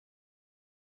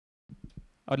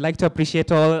I would like to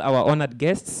appreciate all our honored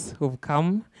guests who've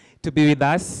come to be with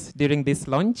us during this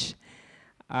launch,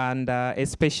 and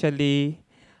especially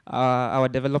our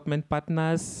development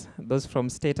partners, those from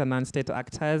state and non-state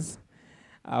actors,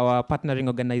 our partnering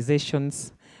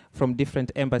organizations from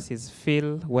different embassies.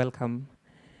 Feel welcome.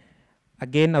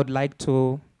 Again, I would like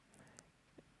to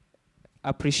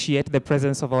appreciate the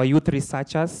presence of our youth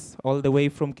researchers all the way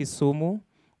from Kisumu,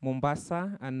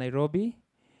 Mombasa, and Nairobi,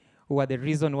 who are the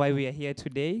reason why we are here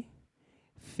today.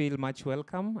 Feel much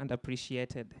welcome and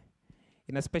appreciated.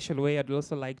 In a special way, I'd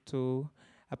also like to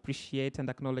appreciate and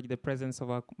acknowledge the presence of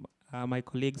our, my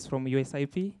colleagues from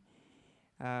USIP.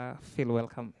 Feel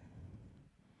welcome.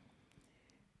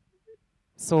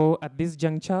 So at this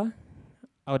juncture,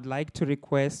 I would like to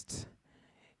request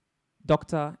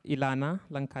Dr. Ilana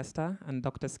Lancaster and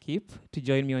Dr. Skip to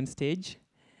join me on stage.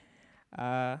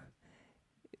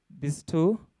 These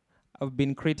two have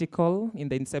been critical in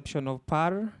the inception of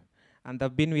PAR, and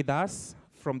they've been with us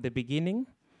from the beginning.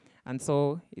 And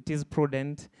so it is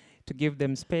prudent to give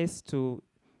them space to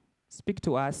speak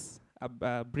to us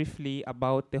briefly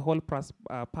about the whole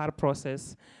PAR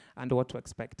process and what to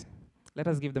expect. Let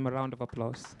us give them a round of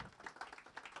applause.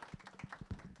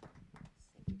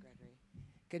 Thank you, Gregory.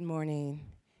 Good morning.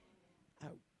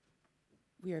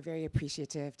 We are very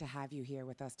appreciative to have you here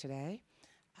with us today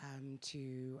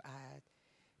to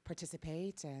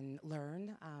participate and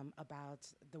learn about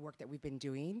the work that we've been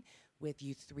doing with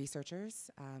youth researchers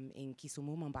in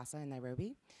Kisumu, Mombasa, and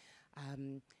Nairobi.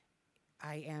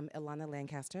 I am Ilana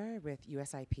Lancaster with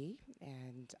USIP,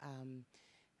 and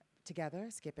together,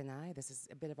 Skip and I, this is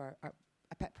a bit of a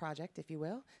pet project, if you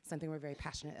will, something we're very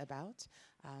passionate about.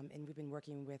 And we've been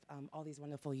working with all these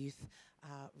wonderful youth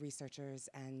researchers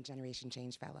and Generation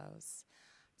Change Fellows.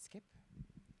 Skip?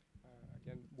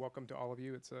 Again, welcome to all of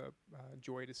you. It's a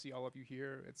joy to see all of you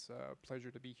here. It's a pleasure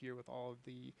to be here with all of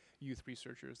the youth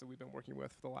researchers that we've been working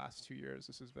with for the last 2 years.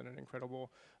 This has been an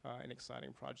incredible and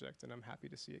exciting project, and I'm happy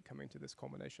to see it coming to this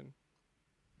culmination.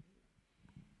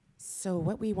 So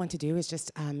what we want to do is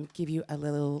just give you a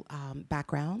little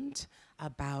background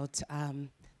about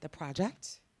the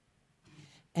project.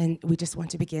 And we just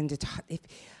want to begin to talk.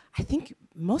 I think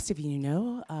most of you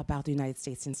know about the United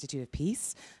States Institute of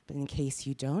Peace, but in case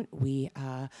you don't, we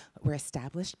were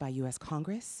established by US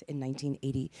Congress in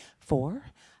 1984.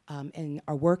 And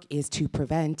our work is to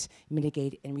prevent,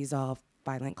 mitigate, and resolve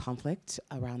violent conflict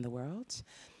around the world.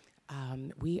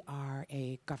 We are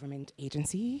a government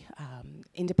agency,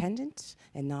 independent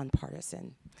and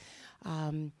nonpartisan.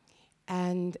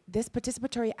 And this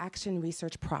participatory action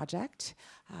research project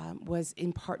was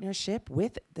in partnership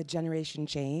with the Generation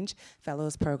Change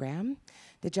Fellows Program.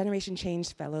 The Generation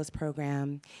Change Fellows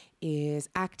Program is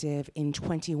active in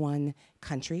 21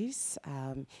 countries,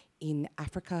 in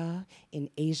Africa, in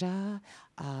Asia,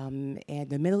 and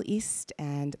the Middle East,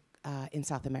 and in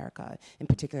South America, in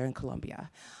particular in Colombia.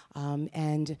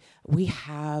 And we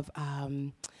have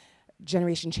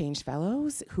Generation Change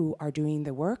Fellows who are doing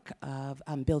the work of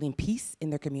building peace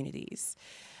in their communities.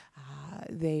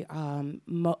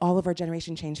 All of our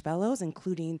Generation Change Fellows,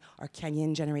 including our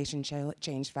Kenyan Generation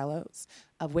Change Fellows,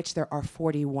 of which there are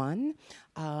 41,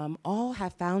 all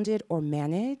have founded or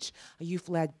manage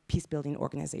youth-led peacebuilding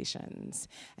organizations.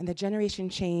 And the Generation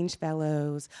Change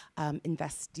Fellows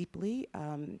invest deeply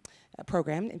in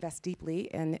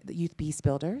the youth peace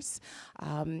builders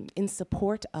in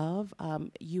support of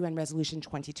UN Resolution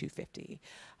 2250.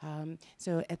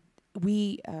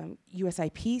 We,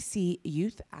 USIP, see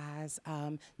youth as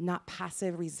not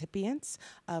passive recipients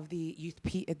of the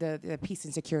the peace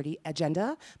and security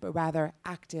agenda, but rather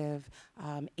active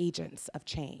agents of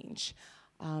change.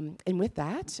 And with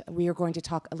that, we are going to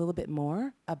talk a little bit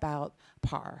more about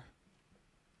PAR.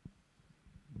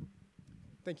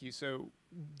 Thank you. So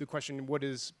the question, what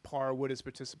is PAR, what is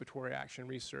participatory action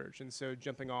research? And so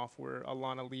jumping off where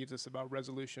Alana leaves us about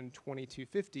Resolution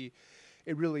 2250,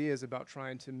 it really is about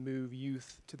trying to move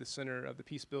youth to the center of the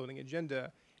peace-building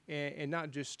agenda, and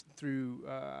not just through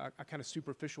a kind of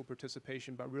superficial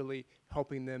participation, but really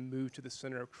helping them move to the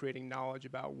center of creating knowledge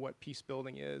about what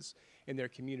peace-building is in their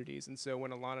communities. And so when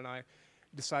Alana and I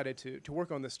decided to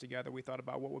work on this together, we thought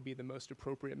about what would be the most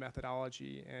appropriate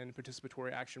methodology, and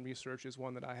participatory action research is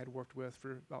one that I had worked with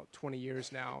for about 20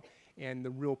 years now, and the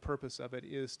real purpose of it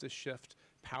is to shift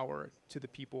power to the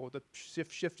people, to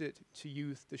shift it to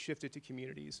youth, to shift it to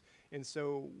communities. And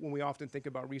so when we often think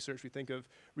about research, we think of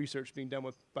research being done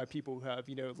by people who have,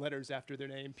 letters after their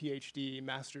name, PhD,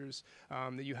 masters,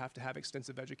 that you have to have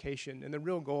extensive education. And the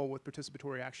real goal with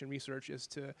participatory action research is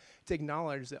to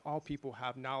acknowledge that all people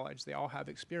have knowledge, they all have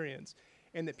experience,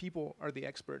 and that people are the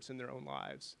experts in their own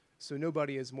lives. So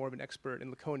nobody is more of an expert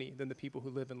in Laconia than the people who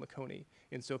live in Laconia.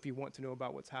 And so if you want to know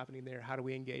about what's happening there, how do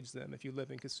we engage them? If you live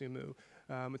in Kisumu,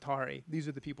 Matare, these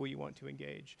are the people you want to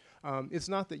engage. It's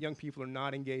not that young people are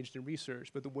not engaged in research,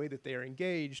 but the way that they are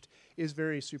engaged is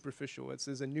very superficial. It's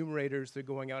as enumerators, they're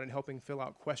going out and helping fill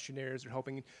out questionnaires or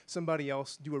helping somebody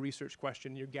else do a research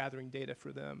question, and you're gathering data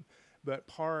for them. But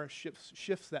PAR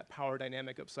shifts that power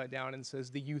dynamic upside down and says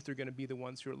the youth are going to be the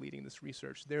ones who are leading this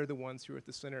research. They're the ones who are at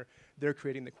the center. They're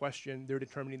creating the question. They're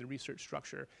determining the research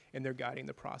structure, and they're guiding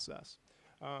the process.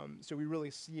 So we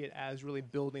really see it as really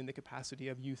building the capacity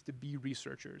of youth to be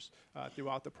researchers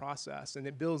throughout the process. And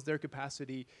it builds their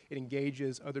capacity. It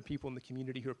engages other people in the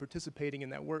community who are participating in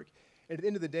that work. And at the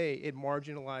end of the day, it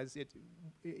mobilizes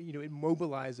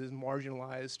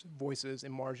marginalized voices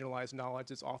and marginalized knowledge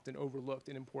that's often overlooked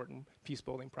in important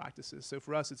peace-building practices. So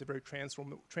for us, it's a very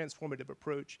transformative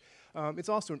approach. It's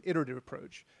also an iterative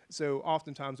approach. So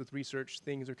oftentimes with research,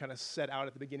 things are kind of set out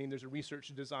at the beginning. There's a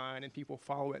research design, and people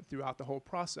follow it throughout the whole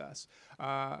process.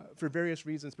 For various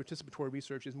reasons, participatory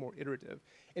research is more iterative.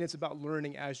 And it's about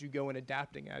learning as you go and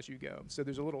adapting as you go. So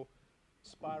there's a little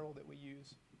spiral that we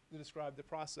use to describe the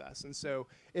process. And so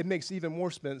it makes even more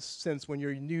sense when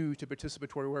you're new to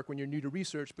participatory work, when you're new to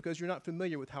research, because you're not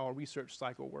familiar with how a research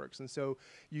cycle works. And so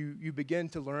you begin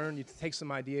to learn, you take some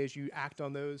ideas, you act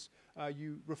on those,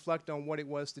 you reflect on what it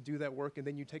was to do that work, and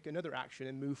then you take another action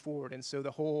and move forward. And so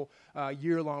the whole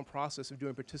year-long process of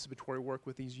doing participatory work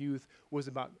with these youth was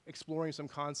about exploring some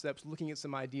concepts, looking at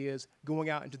some ideas, going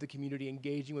out into the community,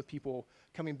 engaging with people,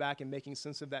 coming back and making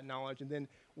sense of that knowledge, and then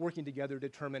working together to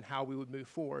determine how we would move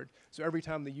forward. So every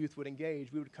time the youth would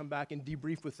engage, we would come back and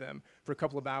debrief with them for a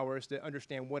couple of hours to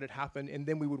understand what had happened, and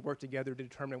then we would work together to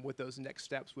determine what those next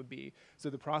steps would be.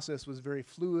 So the process was very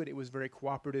fluid, it was very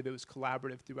cooperative, it was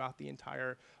collaborative throughout the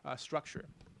entire structure.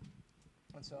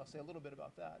 And so I'll say a little bit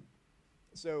about that.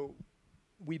 So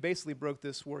we basically broke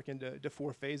this work into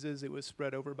 4 phases. It was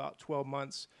spread over about 12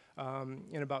 months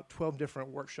in about 12 different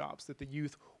workshops that the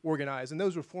youth organized. And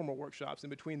those were formal workshops. In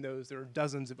between those, there are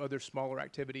dozens of other smaller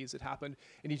activities that happened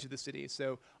in each of the cities.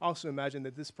 So also imagine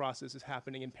that this process is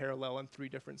happening in parallel in 3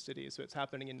 different cities. So it's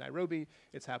happening in Nairobi,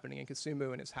 it's happening in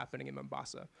Kisumu, and it's happening in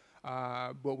Mombasa.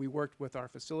 But we worked with our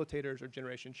facilitators, our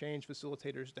Generation Change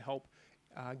facilitators, to help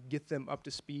get them up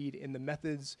to speed in the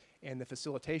methods and the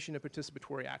facilitation of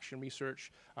participatory action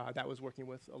research. That was working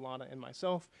with Alana and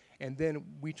myself. And then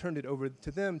we turned it over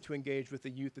to them to engage with the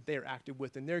youth that they are active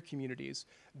with in their communities.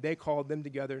 They called them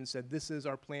together and said, this is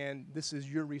our plan, this is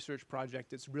your research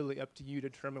project, it's really up to you to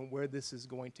determine where this is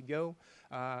going to go.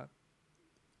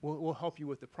 We'll help you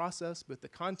with the process, but the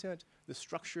content, the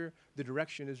structure, the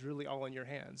direction is really all in your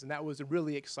hands. And that was a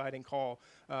really exciting call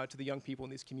to the young people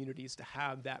in these communities to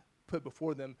have that put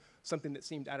before them. Something that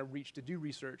seemed out of reach to do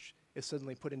research is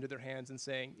suddenly put into their hands and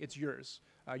saying, it's yours.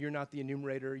 You're not the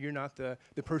enumerator, you're not the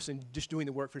person just doing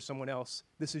the work for someone else.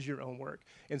 This is your own work.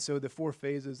 And so the 4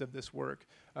 phases of this work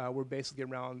were basically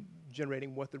around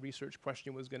generating what the research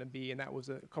question was gonna be, and that was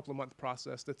a couple of month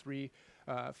process, the 3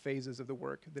 phases of the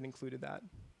work that included that.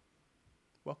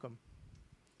 Welcome.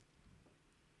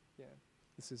 Yeah,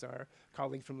 this is our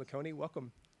colleague from Laconia.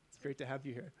 Welcome. It's great to have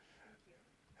you here.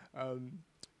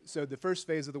 So the first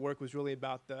phase of the work was really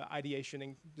about the ideation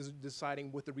and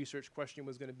deciding what the research question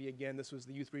was going to be. Again, this was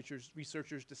the youth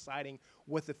researchers deciding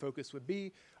what the focus would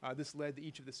be. This led to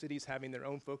each of the cities having their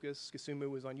own focus. Kisumu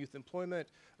was on youth employment,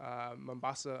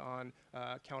 Mombasa on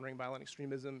countering violent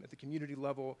extremism at the community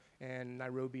level, and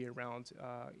Nairobi around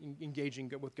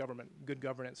engaging with government, good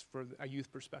governance for a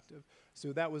youth perspective.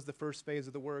 So that was the first phase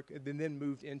of the work, and then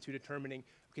moved into determining,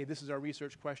 okay, this is our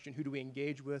research question. Who do we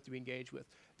engage with? Do we engage with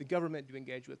the government? Do we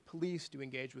engage with police? Do we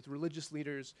engage with religious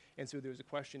leaders? And so there's a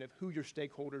question of who your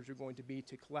stakeholders are going to be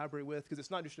to collaborate with, because it's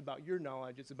not just about your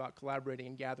knowledge, it's about collaborating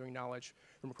and gathering knowledge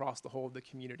from across the whole of the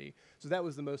community. So that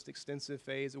was the most extensive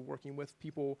phase of working with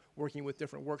people, working with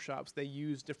different workshops. They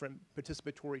used different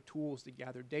participatory tools to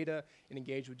gather data and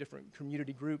engage with different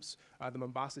community groups. The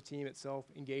Mombasa team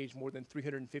itself engaged more than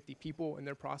 350 people in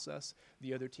their process.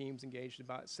 The other teams engaged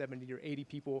about 70 or 80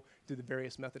 people through the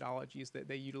various methodologies that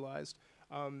they utilized.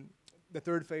 The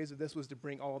third phase of this was to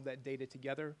bring all of that data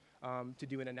together, to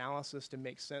do an analysis to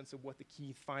make sense of what the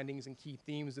key findings and key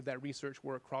themes of that research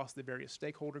were across the various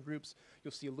stakeholder groups.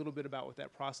 You'll see a little bit about what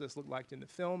that process looked like in the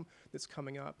film that's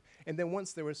coming up. And then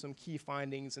once there were some key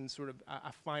findings and sort of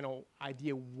a final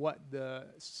idea what the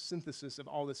synthesis of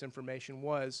all this information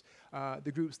was,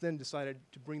 the groups then decided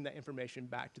to bring that information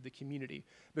back to the community.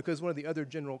 Because one of the other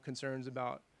general concerns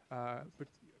about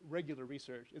regular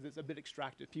research is it's a bit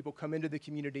extractive. People come into the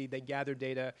community, they gather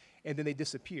data, and then they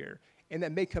disappear. And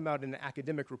that may come out in an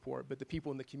academic report, but the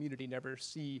people in the community never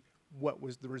see what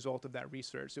was the result of that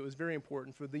research. So it was very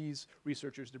important for these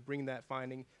researchers to bring that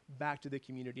finding back to the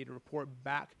community, to report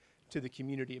back to the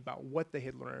community about what they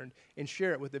had learned and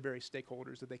share it with the various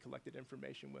stakeholders that they collected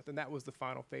information with. And that was the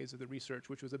final phase of the research,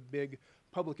 which was a big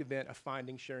public event, a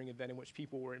finding sharing event in which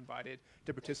people were invited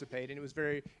to participate. And it was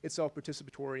very itself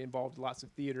participatory, involved lots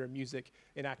of theater, music,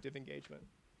 and active engagement.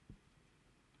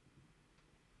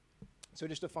 So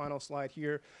just a final slide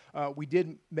here. We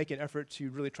did make an effort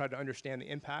to really try to understand the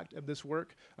impact of this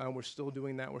work. We're still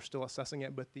doing that. We're still assessing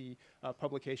it. But the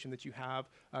publication that you have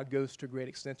goes to a great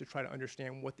extent to try to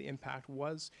understand what the impact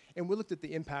was. And we looked at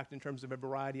the impact in terms of a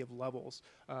variety of levels.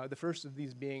 The first of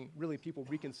these being really people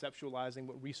reconceptualizing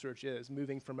what research is,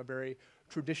 moving from a very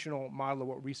traditional model of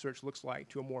what research looks like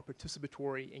to a more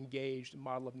participatory, engaged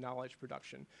model of knowledge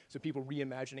production. So people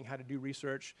reimagining how to do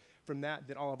research. From that,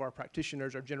 then all of our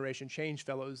practitioners, our Generation Change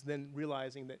fellows, then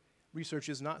realizing that research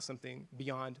is not something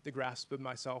beyond the grasp of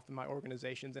myself and my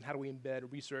organizations, and how do we embed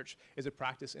research as a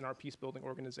practice in our peace-building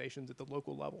organizations at the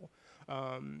local level.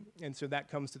 And so that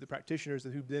comes to the practitioners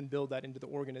who then build that into the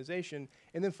organization.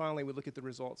 And then finally, we look at the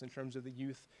results in terms of the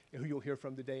youth and who you'll hear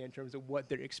from today in terms of what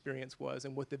their experience was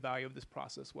and what the value of this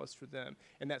process was for them.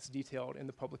 And that's detailed in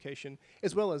the publication,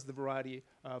 as well as the variety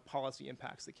of policy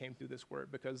impacts that came through this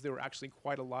work, because there were actually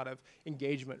quite a lot of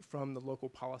engagement from the local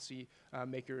policy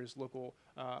makers, local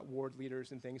ward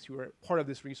leaders and things who are part of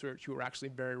this research, who are actually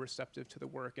very receptive to the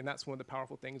work. And that's one of the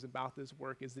powerful things about this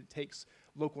work, is that it takes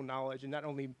local knowledge and not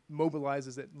only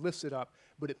mobilizes it, lifts it up,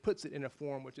 but it puts it in a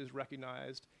form which is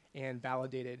recognized and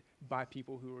validated by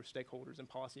people who are stakeholders in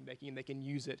policy making, and they can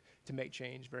use it to make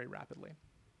change very rapidly.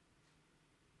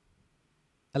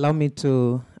 Allow me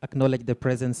to acknowledge the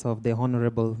presence of the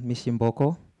Honorable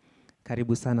Mishimboko.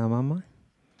 Karibu sana mama.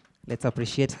 Let's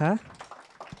appreciate her.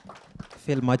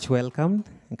 Feel much welcomed.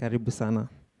 Karibu sana.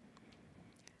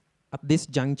 At this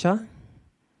juncture,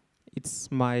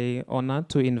 it's my honor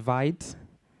to invite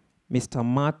Mr.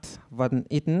 Matt Van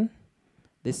Eaton,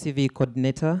 the CV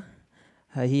coordinator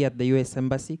here at the US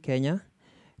Embassy, Kenya,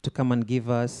 to come and give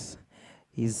us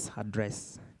his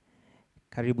address.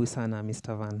 Karibu sana,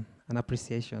 Mr. Van. An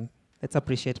appreciation. Let's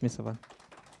appreciate Mr. Van.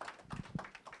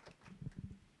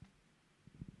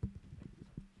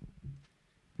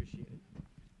 Appreciate it.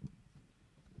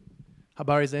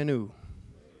 Habari zenu.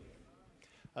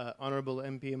 Honorable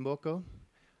MP Mboko,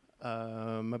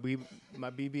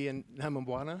 Mabibi and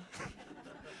Namabwana.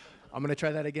 I'm going to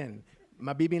try that again.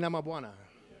 Mabibi Namabwana.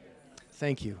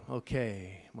 Thank you.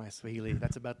 Okay, my Swahili.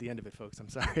 That's about the end of it, folks. I'm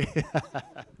sorry.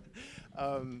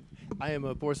 I am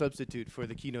a poor substitute for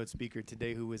the keynote speaker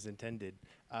today who was intended.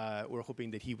 We're hoping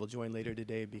that he will join later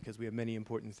today because we have many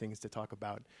important things to talk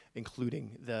about,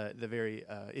 including the very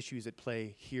issues at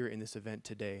play here in this event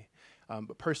today.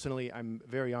 But personally, I'm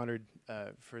very honored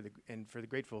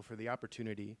grateful for the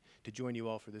opportunity to join you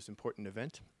all for this important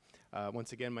event.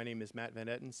 Once again, my name is Matt Van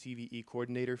Etten, CVE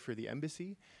coordinator for the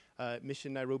embassy.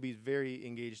 Mission Nairobi is very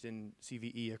engaged in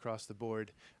CVE across the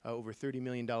board, over $30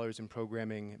 million in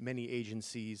programming, many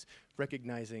agencies,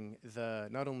 recognizing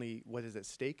not only what is at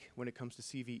stake when it comes to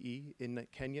CVE in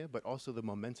Kenya, but also the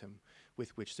momentum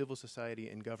with which civil society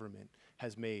and government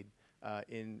has made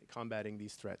in combating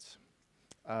these threats.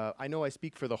 I know I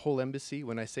speak for the whole embassy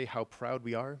when I say how proud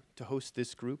we are to host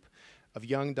this group of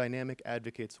young, dynamic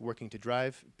advocates working to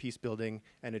drive peace building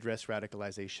and address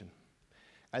radicalization.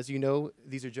 As you know,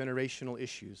 these are generational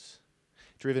issues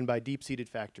driven by deep-seated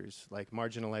factors like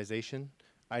marginalization,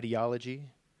 ideology,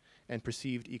 and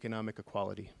perceived economic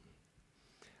equality.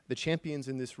 The champions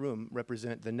in this room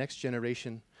represent the next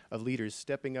generation of leaders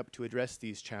stepping up to address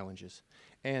these challenges.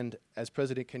 And as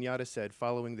President Kenyatta said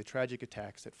following the tragic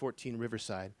attacks at 14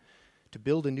 Riverside, to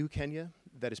build a new Kenya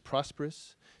that is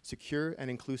prosperous, secure, and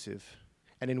inclusive,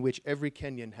 and in which every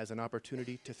Kenyan has an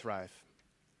opportunity to thrive.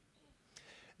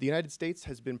 The United States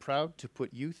has been proud to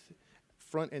put youth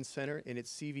front and center in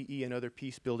its CVE and other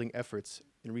peace-building efforts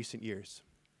in recent years.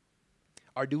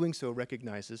 Our doing so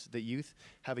recognizes that youth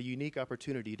have a unique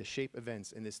opportunity to shape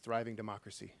events in this thriving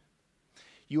democracy.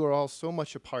 You are all so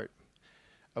much a part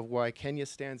of why Kenya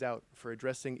stands out for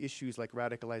addressing issues like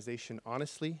radicalization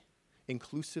honestly,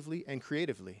 inclusively, and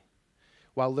creatively,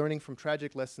 while learning from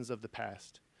tragic lessons of the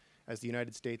past, as the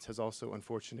United States has also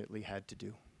unfortunately had to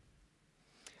do.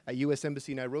 At US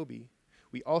Embassy Nairobi,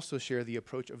 we also share the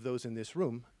approach of those in this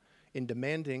room in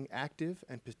demanding active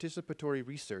and participatory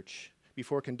research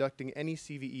before conducting any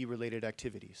CVE-related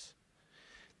activities.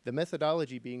 The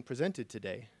methodology being presented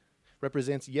today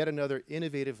represents yet another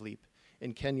innovative leap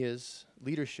in Kenya's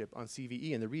leadership on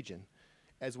CVE in the region,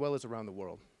 as well as around the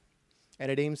world. And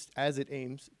it aims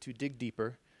to dig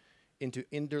deeper into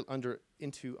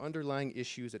underlying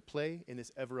issues at play in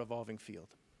this ever-evolving field.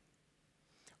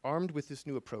 Armed with this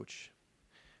new approach,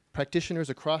 practitioners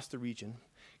across the region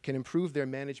can improve their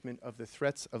management of the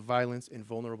threats of violence in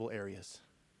vulnerable areas.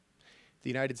 The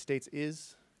United States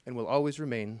is, and will always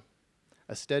remain,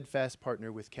 a steadfast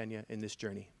partner with Kenya in this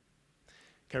journey.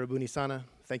 Karibuni sana,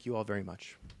 thank you all very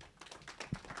much.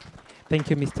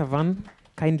 Thank you, Mr. Van.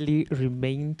 Kindly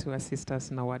remain to assist us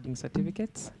in awarding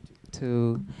certificates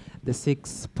to the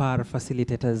 6 PAR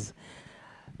facilitators.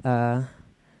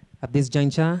 At this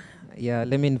juncture,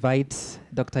 let me invite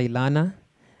Dr. Ilana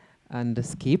and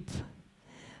Skip,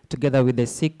 together with the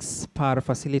 6 PAR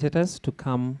facilitators, to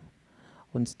come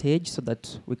on stage so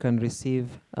that we can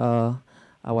receive our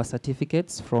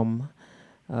certificates from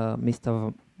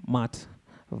Mr. Matt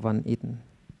Van Eaton.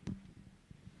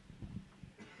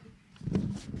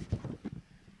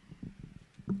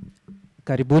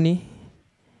 Karibuni,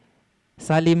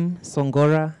 Salim,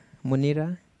 Songora,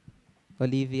 Munira,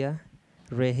 Olivia,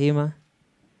 Rehema,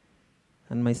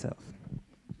 and myself.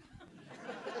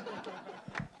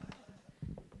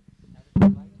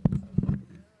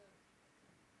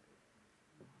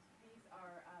 These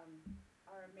are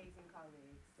our amazing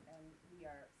colleagues, and we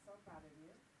are so proud of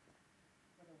you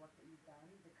for the work that you've done,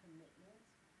 the commitment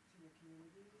to your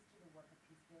communities, to the work of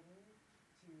peacebuilding,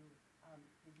 to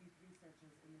the youth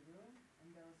researchers in the room, and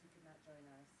those who could not join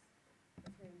us.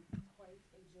 It's been quite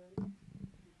a journey,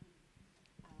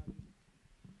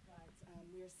 but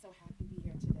we are so happy to be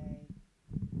here today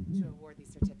to award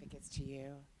these certificates to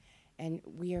you. And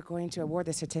we are going to award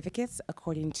the certificates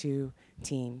according to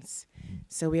teams.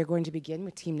 So we are going to begin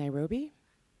with Team Nairobi,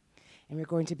 and we're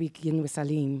going to begin with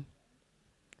Salim.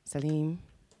 Salim.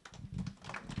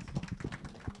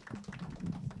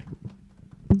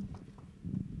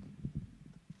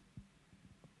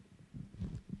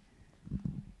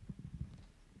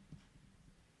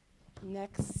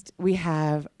 Next, we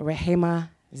have Rehema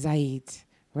Zaid.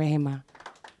 Rehema.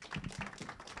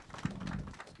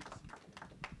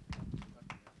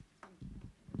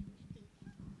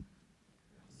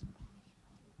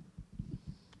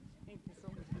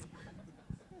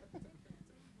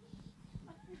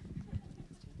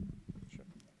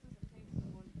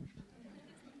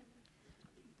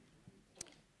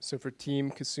 So for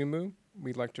Team Kisumu,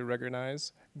 we'd like to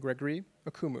recognize Gregory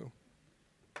Okumu.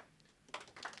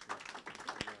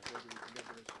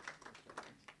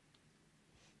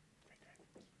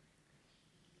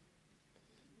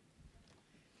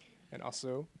 And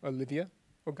also Olivia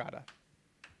Ogata.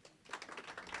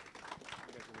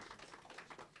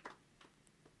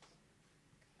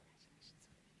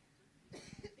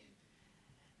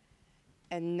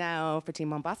 And now for Team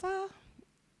Mombasa,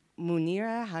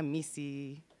 Munira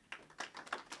Hamisi.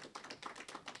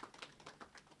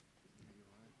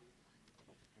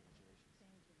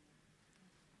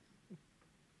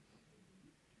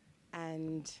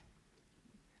 And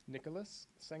Nicholas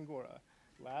Sangora,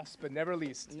 last but never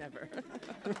least. never.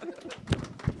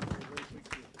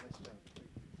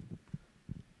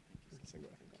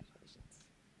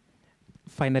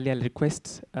 Finally, I'll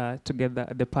request together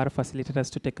the PAR facilitators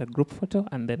to take a group photo,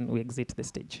 and then we exit the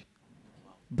stage.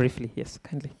 Briefly, yes,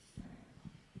 kindly.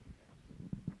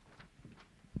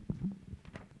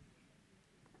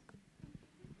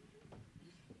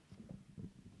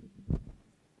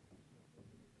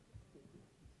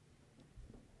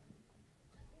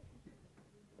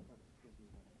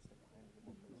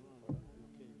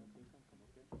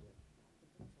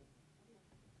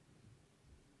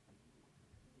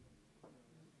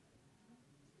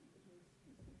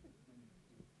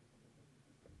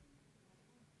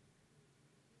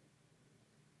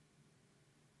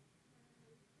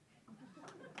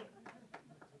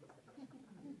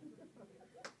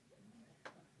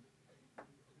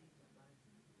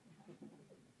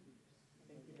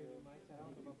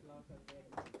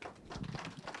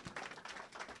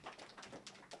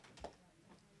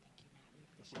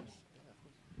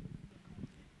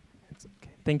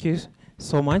 Thank you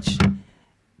so much,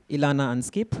 Ilana and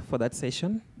Skip, for that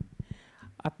session.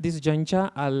 At this juncture,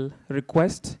 I'll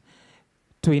request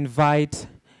to invite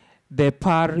the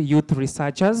PAR youth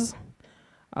researchers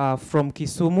from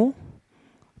Kisumu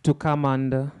to come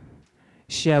and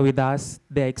share with us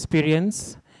their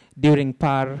experience during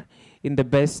PAR in the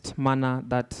best manner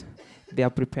that they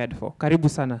are prepared for. Karibu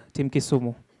sana, Team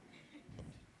Kisumu.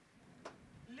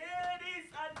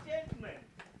 Ladies and gentlemen,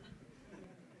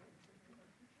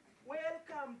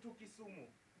 welcome to Kisumu.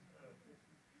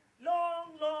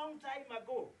 Long time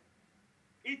ago,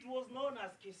 it was known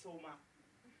as Kisoma.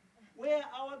 where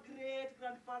our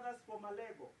great-grandfathers from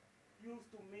Alego used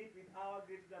to meet with our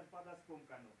great-grandfathers from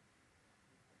Kano.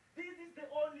 This is the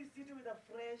only city with a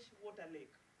fresh water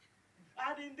lake.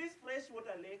 And in this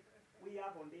freshwater lake, we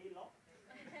have Ondelo,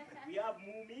 we have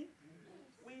Mumi,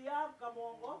 we have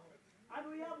Kamongo, and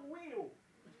we have Wheel.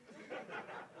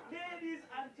 Ladies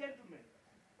and gentlemen,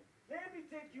 let me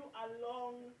take you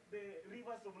along the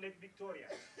rivers of Lake Victoria,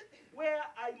 where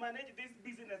I manage this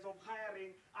business of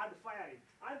hiring and firing.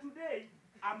 And today,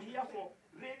 I'm here for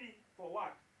ready for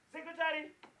work.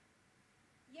 Secretary?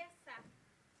 Yes, sir.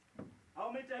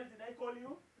 How many times did I call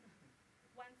you?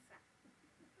 Once, sir.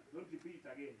 Don't repeat it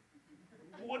again.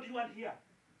 What do you want here?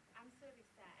 I'm sorry,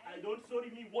 sir. I don't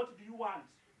sorry me. What do you want?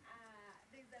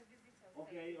 There's a visitor.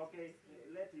 Okay, okay.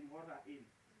 Let him or her in.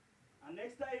 And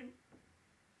next time,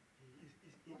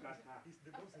 look at her. He's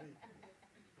the boss, right?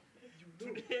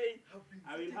 Today,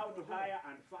 I will have to hire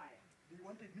and fire. They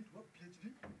wanted me to have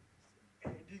PhD,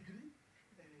 degree,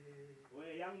 Well,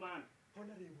 young man.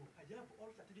 honorable. I have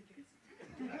all certificates.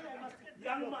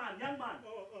 Young man.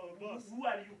 Boss. Who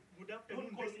are you? Good afternoon,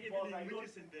 Don't call this me boss. evening, I don't.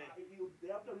 which is in the The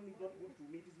afternoon is not good to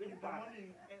me. It is very in the bad. morning.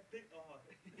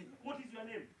 What is your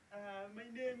name? My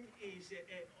name is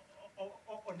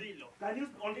Ondelo. Can you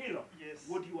Ondelo? Yes.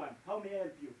 What do you want? How may I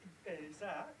help you?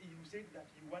 Sir, you said that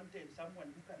you wanted someone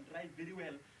who can drive very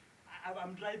well.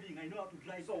 I'm driving. I know how to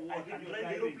drive. So what? I can If you're drive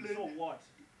driving, aeroplane. so what?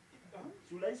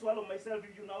 Should I swallow myself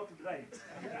if you know how to drive?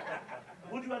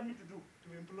 What do you want me to do? To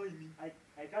employ me.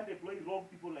 I can't employ wrong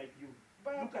people like you.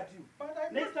 But, Look at you. But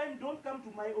I'm Next not, time, don't come to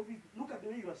my office. Look at the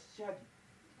way you are shaggy.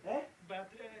 Eh? but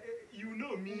you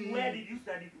know me. Where did you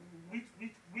study? Which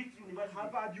university?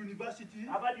 Harvard University.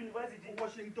 Harvard University.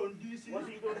 Washington DC.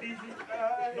 Washington DC.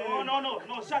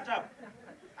 No, shut up.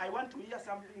 I want to hear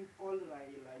something called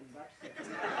Raila in that sense.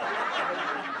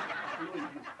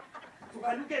 So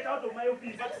can you get out of my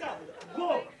office? But sir,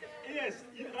 Go! yes,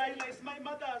 Raila is my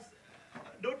mother's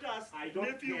daughter's I don't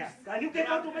nephews. care. Can you get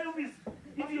out of my office?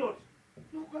 Idiot!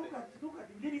 Look at him.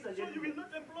 Ladies and So you will gentlemen.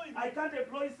 not employ me. I can't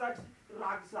employ such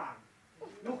ragsang.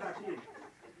 Look at him.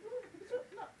 So,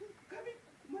 now, come in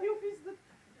my office. Sir,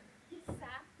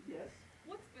 Yes.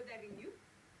 what's bothering you?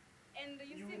 And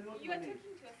you You said will not you are manage.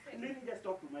 talking to yourself. Let me just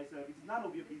talk to myself. It's none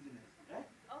of your business. Eh?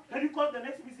 Okay. Can you call the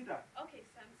next visitor? Okay,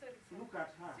 sir, I'm sorry, sir. Look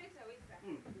at her. Straight away, sir.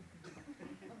 Hmm.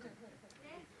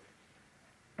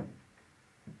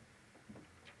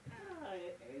 Hi,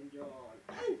 Angel.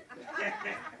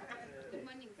 Good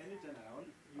morning, Can you sir. turn around?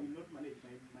 You will not manage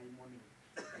my morning.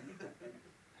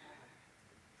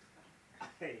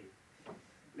 Hey,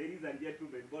 ladies and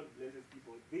gentlemen, God blesses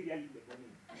people very early in the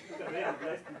morning. Look at where I'm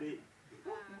blessed today.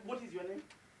 What is your name?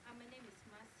 My name is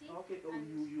Mercy. Okay, and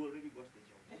you already got the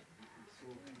job. So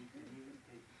can you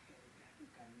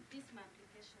This is my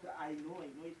application. I know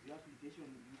it's your application.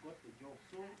 You got the job.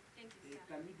 So Thank you, sir.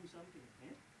 can we do something?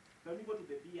 Eh? Can we go to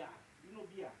the BR? You know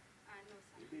BR? No,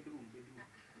 sir. The bedroom.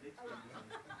 Let's go.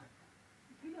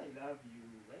 You know I love you.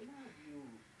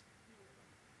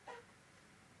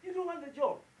 You don't want the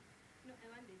job? No, I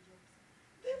want the job, sir.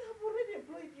 Then I've already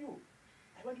employed you.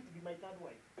 I want you to be my third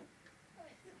wife.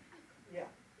 Yeah.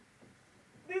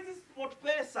 This is what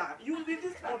pesa. This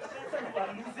is what pesa you are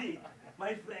losing,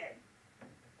 my friend.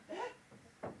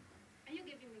 Are you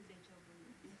giving me the job?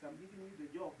 Yes, I'm giving you the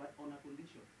job, but on a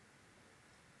condition.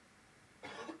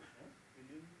 Will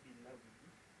you be in love with me?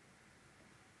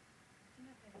 You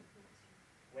know that I put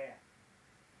you. Where?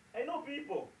 I know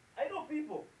people.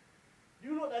 Do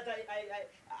you know that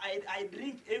I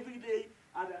drink every day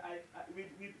and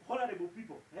with honorable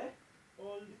people? Eh?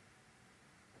 All.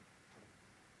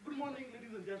 Good morning,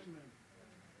 ladies and gentlemen.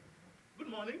 Good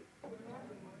morning.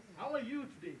 How are you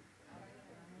today?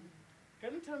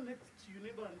 Can you turn next to your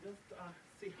neighbor and just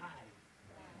say hi?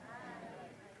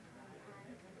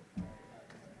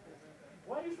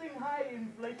 Why are you saying hi in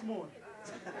flight mode?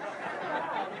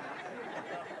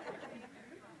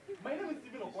 My name is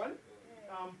Stephen Okwan.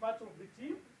 I'm part of the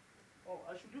team. Oh,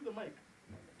 I should use the mic.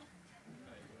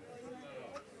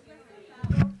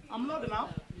 I'm loud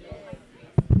enough.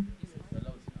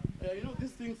 You know,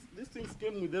 these things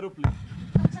came with aeroplane.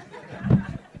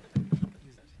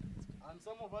 And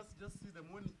some of us just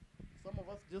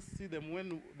see them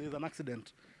when there's an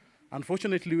accident.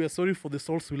 Unfortunately, we are sorry for the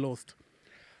souls we lost.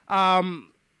 My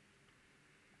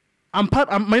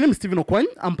name is Stephen Okwan.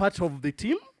 I'm part of the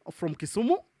team from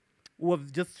Kisumu who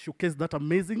have just showcased that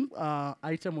amazing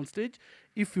item on stage.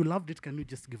 If you loved it, can you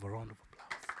just give a round of applause?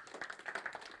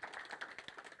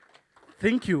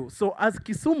 Thank you. So as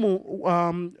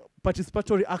Kisumu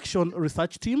Participatory Action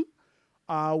Research Team,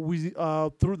 we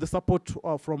through the support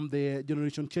from the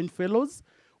Generation Change Fellows,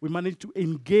 we managed to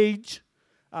engage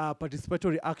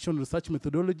participatory action research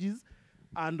methodologies.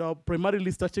 And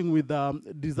primarily starting with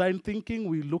design thinking,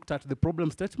 we looked at the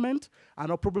problem statement, and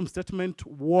our problem statement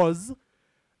was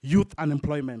youth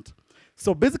unemployment.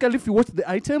 So basically, if you watch the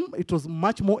item, it was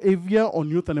much more heavier on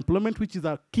youth unemployment, which is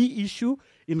a key issue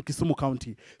in Kisumu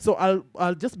County. So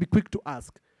I'll just be quick to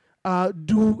ask,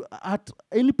 at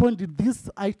any point did this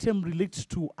item relate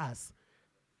to us?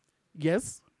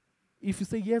 Yes? If you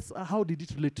say yes, how did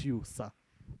it relate to you, sir?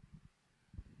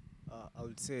 I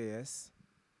would say yes.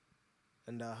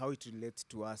 And how it relates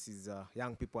to us is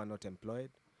young people are not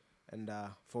employed. And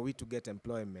for we to get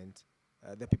employment,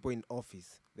 the people in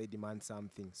office, they demand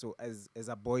something. So as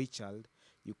a boy child,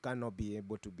 you cannot be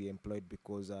able to be employed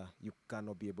because you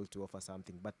cannot be able to offer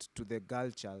something. But to the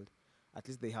girl child, at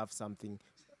least they have something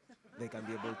they can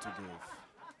be able to give.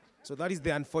 So that is the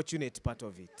unfortunate part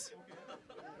of it.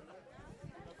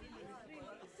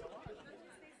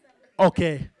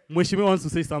 Okay, Mweshimi wants to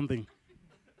say something.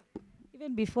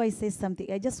 Even before I say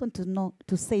something, I just want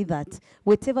to say that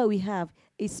whatever we have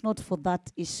is not for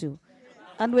that issue.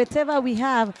 And whatever we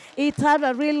have, it had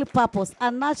a real purpose,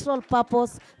 a natural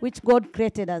purpose, which God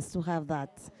created us to have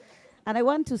that. And I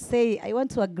want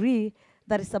to agree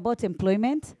that it's about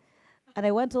employment. And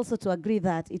I want also to agree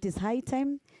that it is high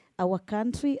time our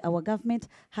country, our government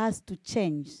has to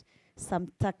change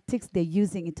some tactics they're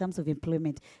using in terms of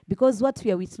employment. Because what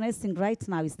we are witnessing right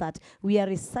now is that we are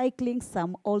recycling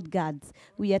some old guards.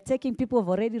 We are taking people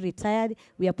who have already retired,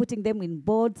 we are putting them in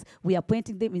boards, we are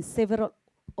appointing them in several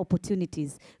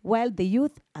opportunities, while the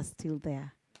youth are still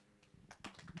there.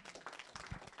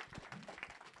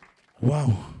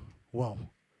 Wow, wow.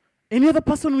 Any other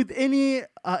person with any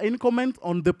comment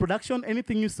on the production,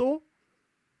 anything you saw?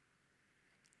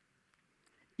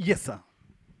 Yes, sir.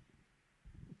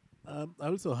 I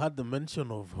also had the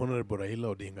mention of Honorable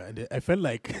Raila Odinga, and I felt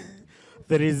like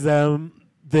there is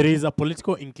a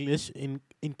political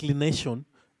inclination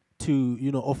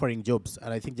to offering jobs,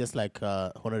 and I think just like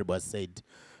Honorable has said,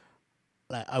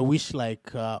 I wish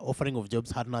offering of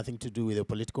jobs had nothing to do with a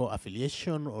political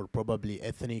affiliation or probably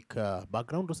ethnic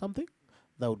background or something.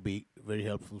 That would be very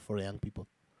helpful for young people.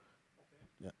 Okay.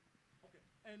 Yeah. Okay.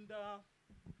 And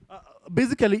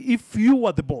basically, if you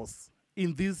were the boss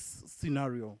in this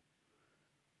scenario,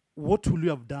 what would you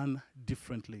have done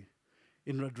differently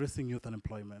in addressing youth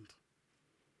unemployment?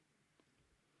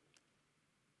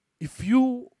 If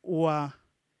you were,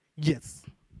 yes.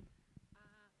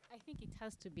 I think it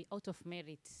has to be out of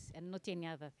merit and not any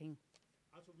other thing.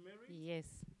 Out of merit? Yes.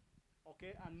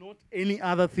 Okay, and not any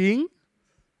other thing,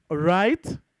 right?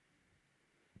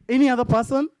 Any other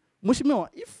person? Mheshimiwa,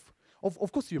 if,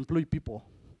 of course you employ people,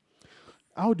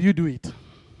 how do you do it?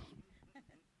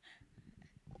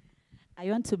 I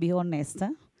want to be honest,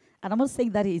 and I'm not saying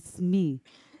that it's me,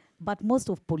 but most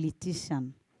of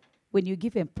politicians, when you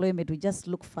give employment, we just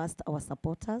look first our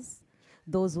supporters,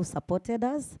 those who supported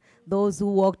us, those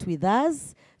who worked with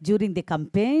us during the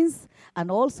campaigns, and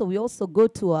also we also go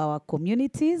to our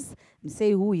communities and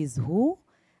say who is who,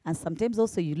 and sometimes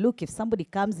also you look, if somebody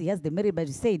comes, he has the merit, but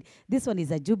you said, this one is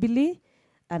a Jubilee,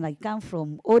 and I come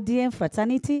from ODM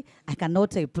fraternity, I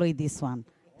cannot employ this one.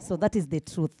 So that is the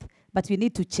truth. But we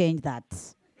need to change that.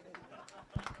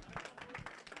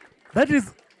 That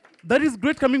is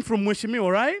great coming from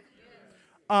Mweshimi, right?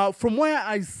 From where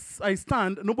I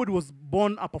stand, nobody was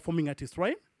born a performing artist,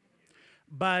 right?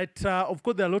 But of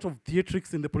course, there are a lot of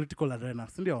theatrics in the political arena.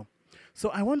 So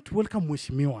I want to welcome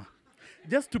Mweshimiwa,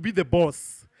 just to be the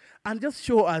boss, and just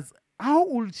show us how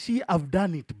would she have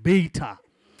done it better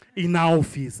in our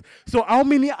office. So how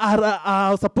many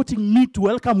are supporting me to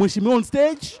welcome Mweshimiwa on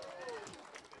stage?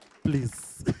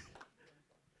 Please. No, do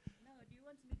you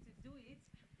want me to do it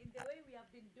in the way we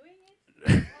have been doing it,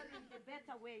 or in the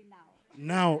better way now?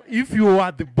 Now, if you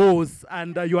are the boss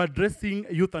and you are addressing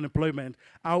youth unemployment,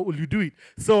 how will you do it?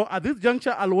 So at this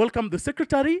juncture, I'll welcome the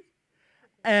secretary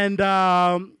and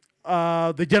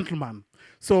the gentleman.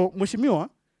 So,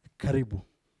 Mheshimiwa, karibu.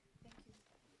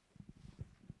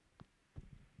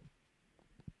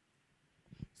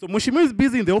 So Mheshimiwa is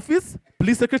busy in the office.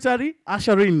 Please, secretary,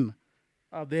 usher in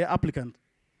the applicant.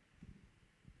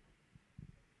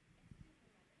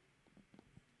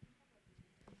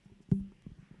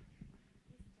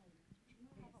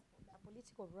 A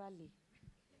political rally.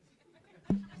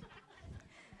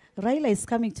 Raila is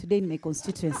coming today in my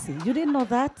constituency. You didn't know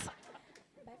that?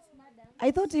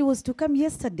 I thought he was to come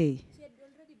yesterday. She had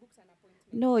already booked an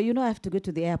appointment. No, you know I have to go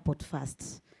to the airport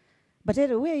first. But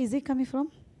anyway, where is he coming from?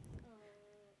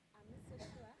 I'm not so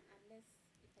sure unless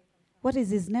if I confirm. What is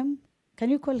his name? Can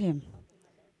you call him?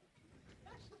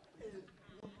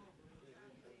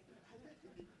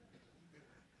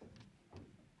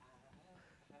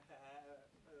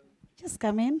 Just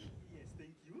come in. Yes,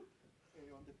 thank you.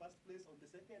 On the first place, on the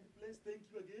second place, thank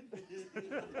you again.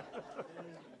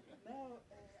 Now,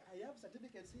 I have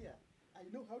certificates here. I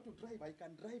know how to drive. I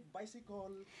can drive bicycle.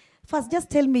 First,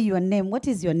 just tell me your name. What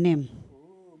is your name?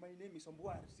 Oh, my name is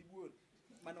Ombuar Sibur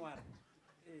Manuar.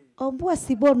 Ombua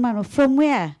Sibor Mano. From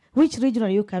where? Which region are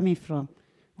you coming from?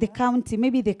 The county,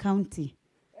 maybe the county.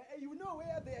 You know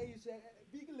where there is a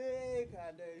big lake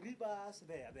and rivers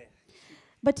there.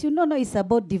 But you know, no, it's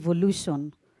about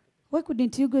devolution. Why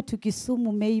couldn't you go to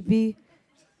Kisumu, maybe?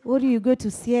 Or do you go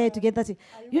to Sierra to get that?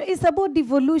 It's about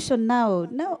devolution now.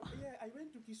 Now. Yeah, I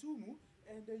went to Kisumu,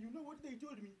 and you know what they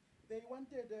told me? They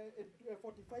wanted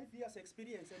 45 years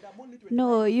experience, and I'm only 29.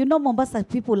 No, you know, Mombasa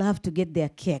people have to get their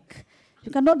cake.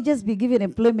 You cannot just be giving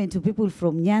employment to people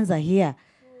from Nyanza here.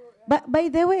 But by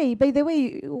the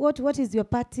way, what is your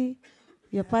party?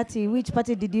 Your party, which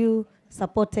party did you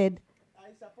supported?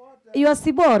 I support... You are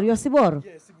Sibor? Yes, Sibor.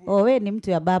 Oh, we ni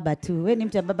mtu ya baba tu. We ni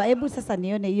mtu ya baba. Hebu sasa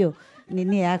nione hiyo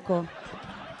nini yako.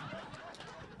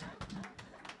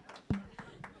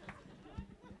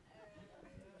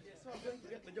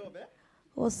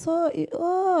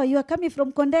 Oh, you are coming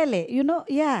from Kondele. You know,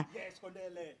 yeah. Yes,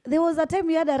 Kondele. There was a time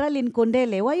you had a rally in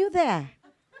Kondele. Were you there?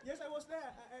 Yes, I was there.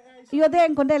 You were there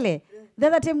in Kondele? Yeah. The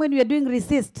other time when we were doing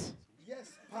resist?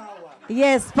 Yes, power.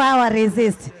 Yes, power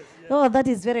resist. Yes, yes. Oh, that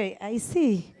is very, I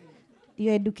see.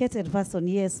 You're educated person,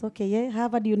 yes. Okay, yeah.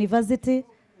 Harvard University.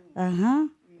 Uh-huh.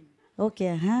 Okay,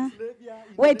 uh-huh.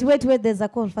 Wait, there's a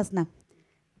call first now.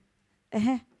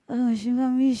 Uh-huh. Oh,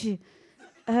 Shimamishi.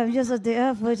 I'm just at the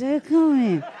airport. Are you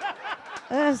coming?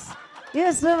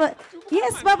 Yes, Baba.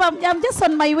 Yes, Baba. I'm just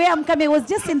on my way. I'm coming. I was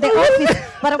just in the office.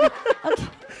 But okay.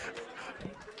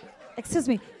 Excuse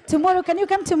me. Tomorrow, can you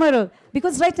come tomorrow?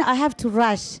 Because right now I have to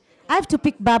rush. I have to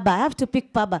pick Baba.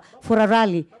 For a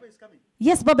rally. Baba is coming.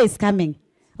 Yes, Baba is coming.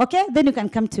 Okay? Then you can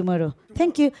come tomorrow.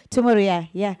 Thank you. Tomorrow,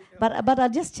 yeah. But I'll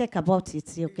just check about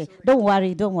it. Okay. Don't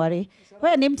worry.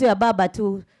 We're named to your Baba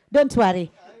too. Don't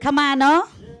worry. Come on, no?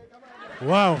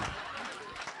 Wow.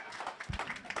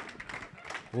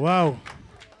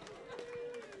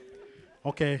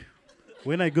 Okay.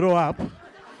 When I grow up,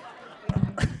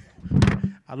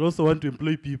 I'll also want to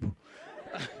employ people.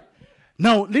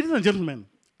 Now, ladies and gentlemen,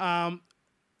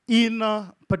 in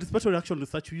participatory action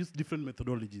research, we use different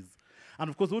methodologies. And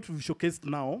of course, what we've showcased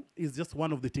now is just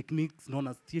one of the techniques known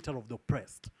as theater of the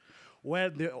oppressed, where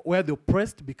the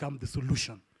oppressed become the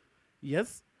solution.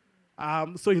 Yes?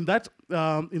 So in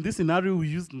this scenario, we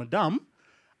used Madame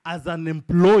as an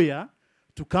employer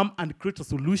to come and create a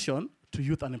solution to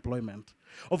youth unemployment.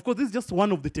 Of course, this is just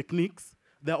one of the techniques.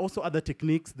 There are also other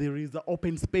techniques. There is the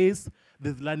open space,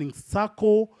 there's learning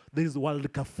circle, there is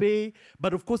World Cafe.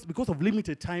 But of course, because of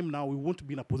limited time now, we won't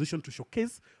be in a position to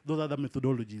showcase those other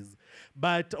methodologies.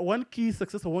 But one key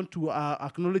success I want to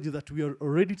acknowledge is that we are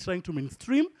already trying to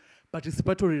mainstream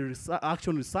participatory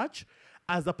action research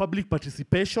as a public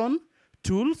participation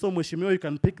tool. So Mweshimiwa, you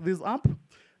can pick this up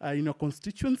in your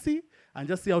constituency and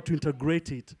just see how to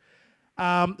integrate it.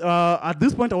 At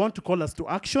this point, I want to call us to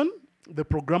action. The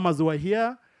programmers who are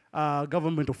here,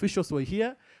 government officials who are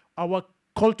here. Our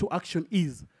call to action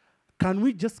is, can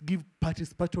we just give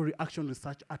participatory action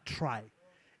research a try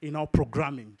in our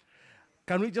programming?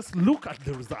 Can we just look at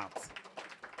the results?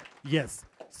 Yes.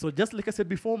 So just like I said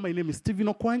before, my name is Stephen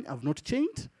Okwany. I've not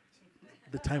changed.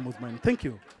 The time was mine. Thank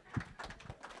you.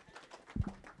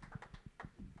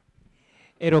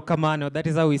 Ero Kamano, that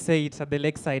is how we say it at the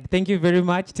lakeside. Thank you very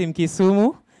much, Team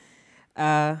Kisumu.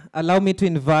 Allow me to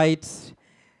invite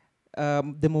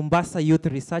the Mombasa youth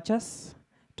researchers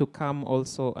to come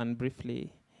also and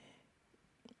briefly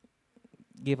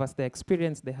give us the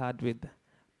experience they had with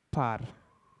PAR.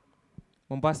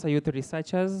 Mombasa youth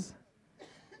researchers,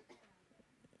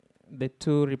 the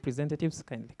two representatives,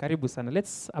 kindly. Karibu sana.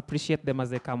 Let's appreciate them as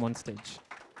they come on stage.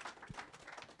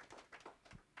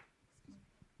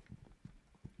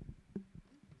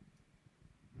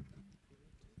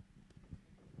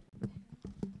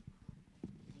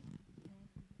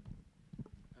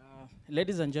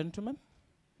 Ladies and gentlemen,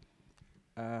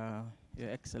 Your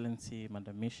Excellency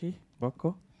Madam Mishi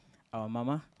Boko, our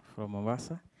mama from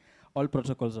Mombasa, all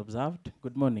protocols observed,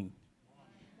 good morning.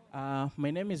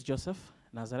 My name is Joseph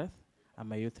Nazareth.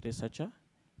 I'm a youth researcher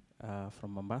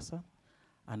from Mombasa,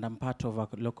 and I'm part of a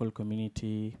local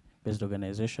community-based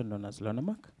organization known as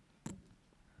Lonamak.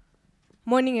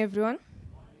 Morning, everyone.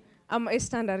 I'm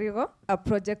Esther Ndarigo, a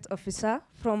project officer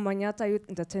from Manyata Youth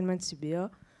Entertainment CBO,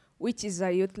 which is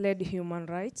a youth-led human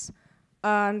rights.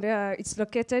 And it's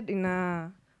located in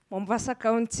Mombasa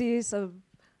County,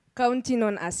 county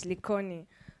known as Likoni.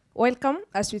 Welcome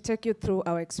as we take you through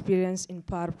our experience in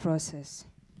PAR process.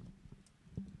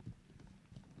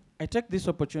 I take this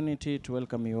opportunity to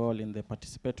welcome you all in the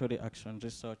Participatory Action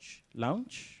Research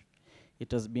Lounge.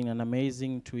 It has been an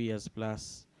amazing 2 years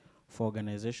plus for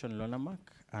organization Lonamak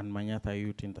and Manyata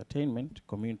Youth Entertainment,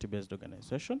 community-based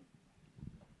organization.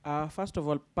 First of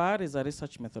all, PAR is a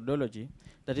research methodology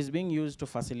that is being used to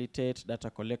facilitate data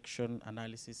collection,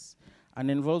 analysis, and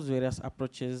involves various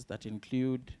approaches that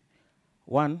include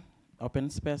 1, open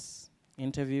space,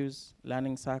 interviews,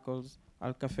 learning circles,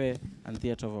 Al-Cafe, and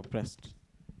theater of oppressed.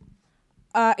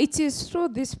 It is through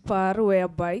this PAR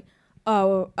whereby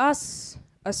us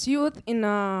as youth in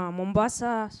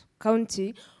Mombasa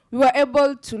County, we were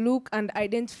able to look and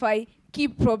identify key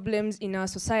problems in our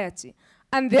society.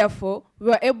 And therefore, we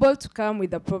were able to come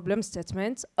with a problem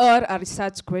statement or a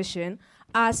research question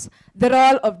as the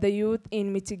role of the youth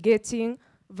in mitigating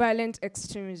violent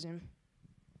extremism.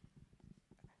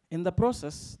 In the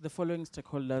process, the following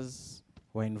stakeholders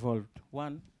were involved.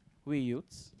 1, we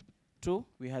youths. 2,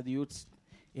 we had youths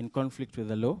in conflict with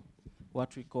the law,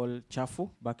 what we call chafu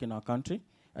back in our country,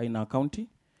 in our county.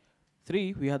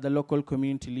 3, we had the local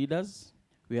community leaders,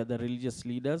 we had the religious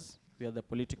leaders, we had the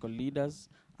political leaders,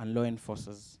 and law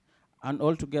enforcers. And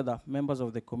altogether, members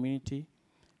of the community,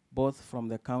 both from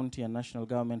the county and national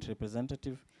government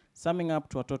representative, summing up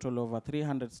to a total of over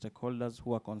 300 stakeholders who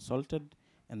were consulted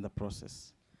in the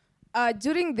process.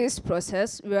 During this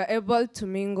process, we were able to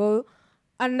mingle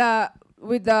and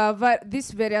with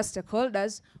these various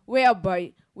stakeholders,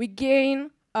 whereby we gain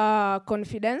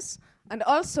confidence, and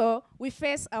also we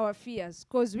face our fears,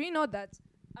 because we know that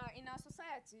in our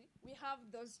society, we have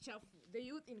those chafu, the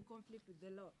youth in conflict with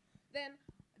the law. Then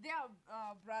they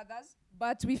are brothers,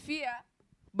 but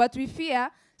we fear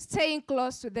staying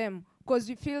close to them, because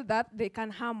we feel that they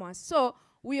can harm us. So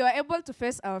we are able to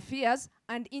face our fears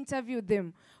and interview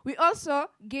them. We also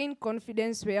gain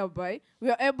confidence whereby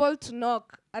we are able to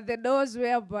knock at the doors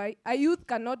whereby a youth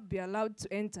cannot be allowed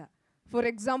to enter. For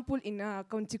example, in a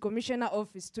county commissioner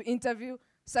office to interview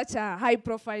such a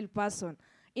high-profile person.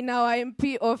 In our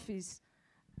MP office,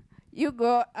 we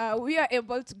are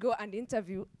able to go and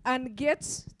interview and get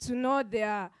to know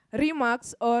their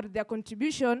remarks or their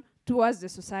contribution towards the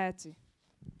society.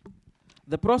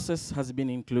 The process has been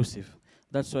inclusive.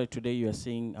 That's why today you are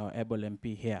seeing our able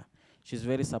MP here. She's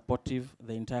very supportive.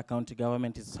 The entire county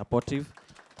government is supportive.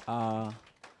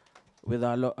 With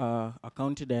our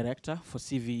county director for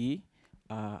CVE,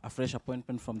 a fresh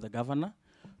appointment from the governor,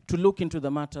 to look into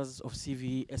the matters of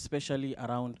CVE, especially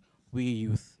around we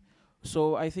youth.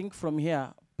 So I think from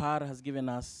here, PAR has given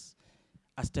us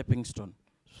a stepping stone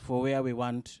for where we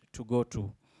want to go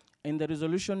to. In the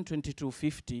resolution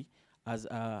 2250, as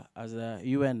a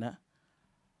UN,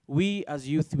 we as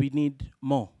youth, we need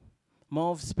more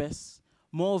of space,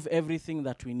 more of everything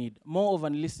that we need, more of a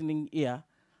listening ear,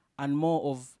 and more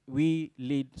of we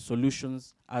lead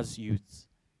solutions as youths.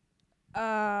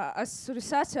 As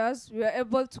researchers, we are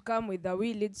able to come with a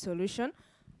we lead solution.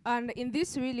 And in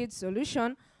this we lead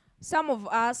solution, some of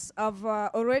us have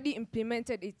already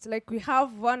implemented it. Like we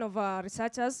have one of our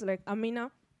researchers, like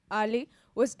Amina Ali,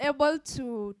 was able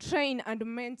to train and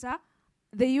mentor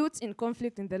the youths in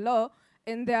conflict in the law,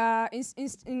 and they are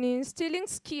in instilling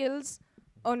skills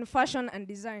on fashion and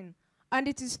design. And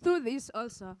it is through this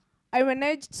also, I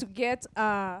managed to get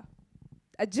a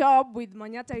job with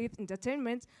Manyata Youth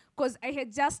Entertainment, because I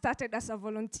had just started as a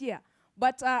volunteer.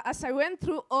 But as I went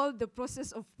through all the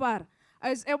process of PAR,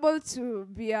 I was able to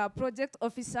be a project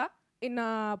officer in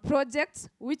a project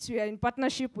which we are in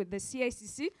partnership with the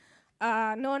CICC,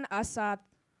 known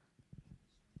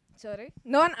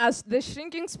as the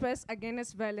Shrinking Space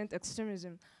Against Violent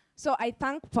Extremism. So I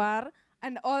thank PAR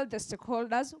and all the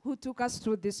stakeholders who took us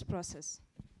through this process.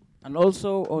 And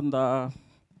also on the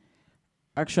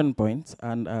action points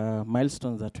and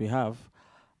milestones that we have,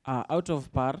 out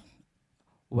of PAR,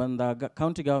 when the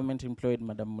county government employed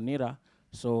Madam Munira,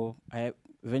 so I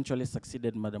eventually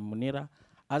succeeded Madam Munira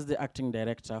as the acting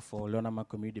director for Lonama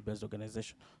community-based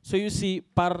organization. So you see,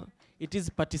 PAR, it is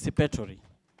participatory,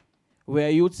 where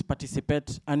youths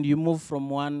participate and you move from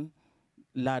one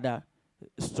ladder,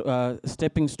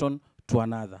 stepping stone to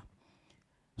another.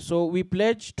 So we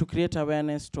pledge to create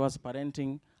awareness towards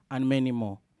parenting and many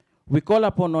more. We call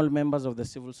upon all members of the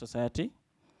civil society,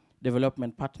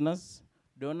 development partners,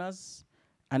 donors,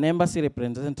 and embassy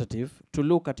representative to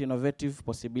look at innovative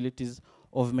possibilities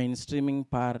of mainstreaming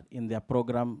PAR in their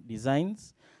program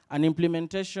designs and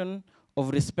implementation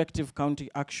of respective county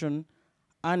action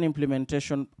and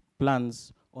implementation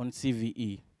plans on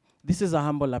CVE. This is a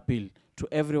humble appeal to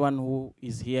everyone who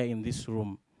is here in this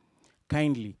room.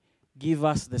 Kindly give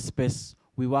us the space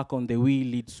we work on the we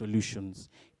lead solutions.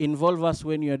 Involve us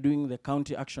when you are doing the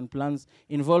county action plans.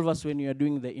 Involve us when you are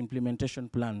doing the implementation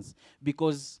plans.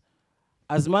 Because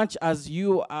as much as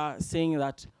you are saying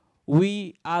that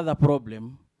we are the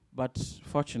problem, but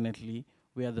fortunately,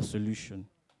 we are the solution.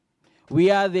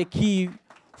 We are the key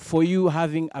for you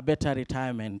having a better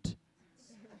retirement.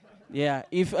 Yeah,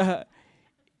 if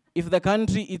the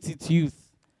country eats its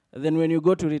youth, then when you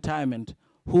go to retirement,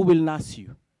 who will nurse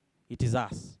you? It is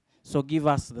us. So give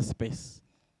us the space.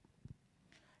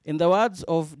 In the words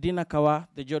of Dina Kawa,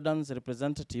 the Jordan's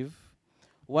representative,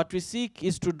 what we seek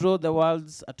is to draw the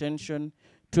world's attention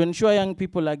to ensure young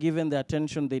people are given the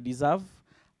attention they deserve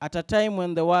at a time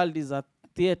when the world is a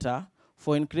theater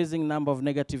for increasing number of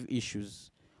negative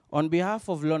issues. On behalf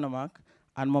of Lonamark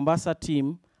and Mombasa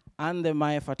team and the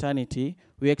Maya fraternity,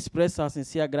 we express our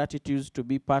sincere gratitude to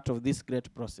be part of this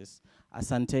great process.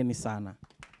 Asanteni sana.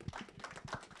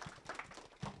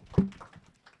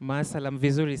 Maasalam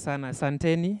vizuri sana,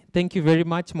 asanteni. Thank you very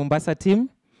much, Mombasa team.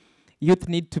 Youth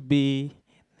need to be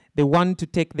the one to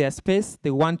take their space,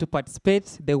 they want to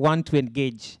participate, they want to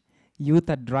engage. Youth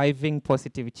are driving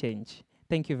positive change.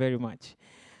 Thank you very much.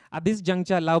 At this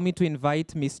juncture, allow me to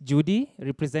invite Miss Judy,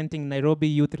 representing Nairobi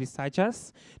Youth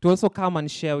Researchers, to also come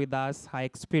and share with us her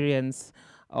experience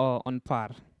on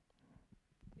PAR.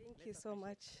 Thank you so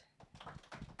much.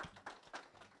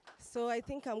 So I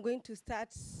think I'm going to start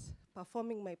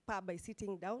performing my PAR by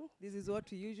sitting down. This is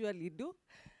what we usually do.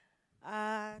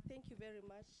 Thank you very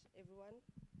much, everyone.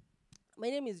 My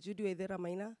name is Judy Waithera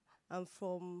Maina. I'm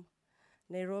from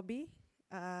Nairobi,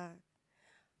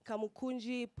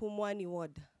 Kamukunji, Pumwani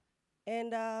Ward.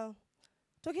 And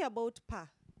talking about PAR,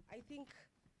 I think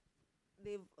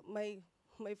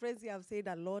my friends here have said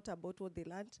a lot about what they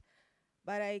learned,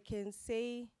 but I can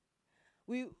say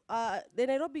the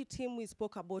Nairobi team, we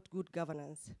spoke about good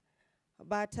governance,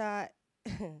 but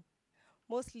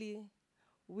mostly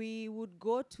we would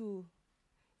go to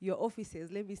your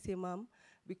offices, let me say, ma'am,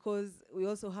 because we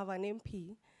also have an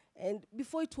MP, and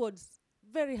before it was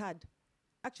very hard,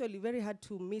 actually very hard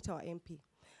to meet our MP.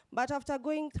 But after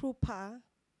going through PAR,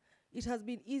 it has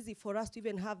been easy for us to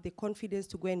even have the confidence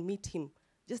to go and meet him,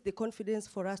 just the confidence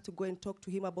for us to go and talk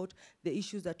to him about the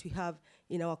issues that we have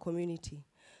in our community.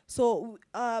 So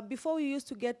before, we used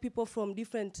to get people from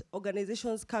different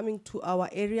organizations coming to our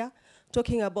area,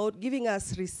 talking about giving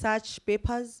us research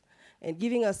papers and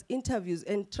giving us interviews.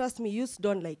 And trust me, youths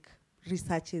don't like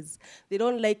researches. They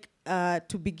don't like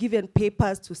to be given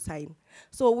papers to sign.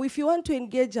 So if you want to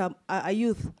engage a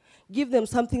youth, give them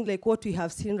something like what we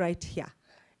have seen right here,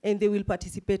 and they will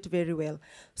participate very well.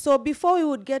 So before, we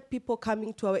would get people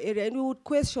coming to our area, and we would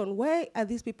question, why are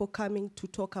these people coming to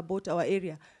talk about our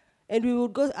area? And we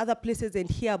would go other places and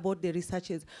hear about the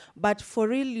researches. But for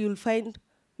real, you'll find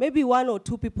maybe 1 or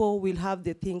 2 people will have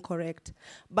the thing correct.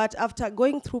 But after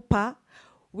going through PAR,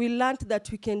 we learned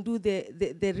that we can do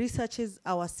the researches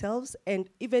ourselves and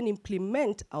even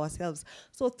implement ourselves.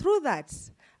 So through that,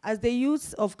 as the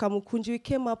youth of Kamukunji, we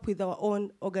came up with our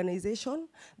own organization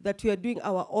that we are doing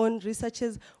our own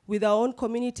researches with our own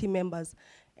community members.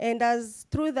 And as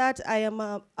through that, I am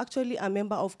actually a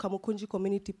member of Kamukunji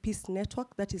Community Peace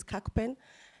Network, that is CACPEN.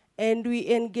 And we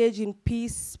engage in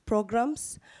peace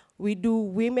programs. We do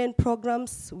women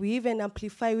programs. We even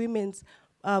amplify women's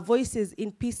voices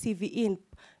in PCV,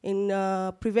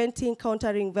 in preventing,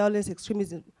 countering violence,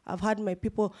 extremism. I've had my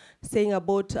people saying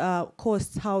about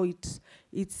costs, how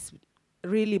it's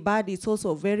really bad. It's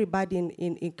also very bad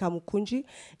in Kamukunji,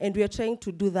 and we are trying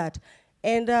to do that.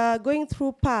 And going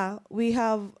through PAR, we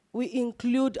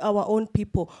include our own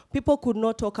people. People could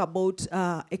not talk about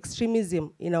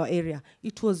extremism in our area.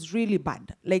 It was really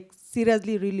bad, like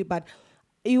seriously really bad.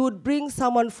 You would bring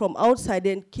someone from outside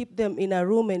and keep them in a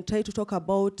room and try to talk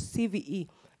about CVE,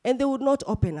 and they would not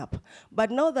open up. But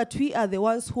now that we are the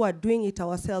ones who are doing it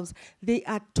ourselves, they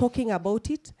are talking about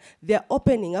it, they're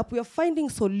opening up, we are finding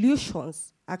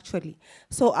solutions, actually.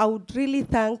 So I would really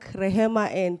thank Rehema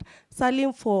and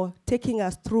Salim for taking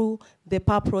us through the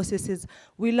PAR processes.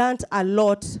 We learned a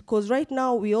lot, because right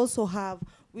now we also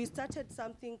we started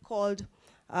something called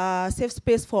Safe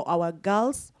Space for our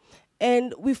girls.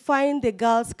 And we find the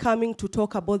girls coming to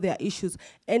talk about their issues.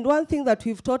 And one thing that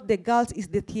we've taught the girls is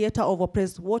the theater of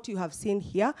oppressed, what you have seen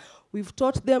here. We've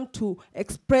taught them to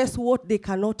express what they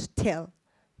cannot tell.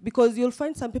 Because you'll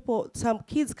find some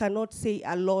kids cannot say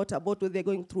a lot about what they're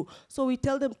going through. So we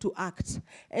tell them to act.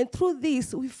 And through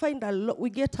this, we find we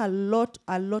get a lot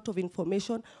of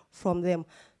information from them.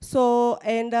 So,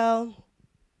 and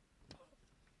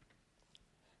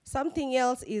something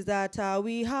else is that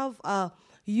we have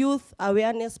youth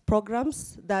awareness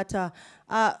programs that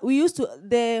we used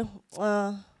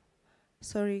to,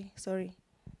 sorry.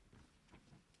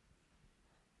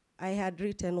 I had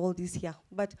written all this here,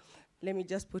 but let me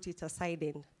just put it aside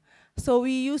then. So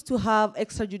we used to have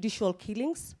extrajudicial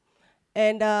killings,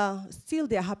 and still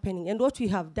they're happening. And what we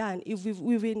have done, if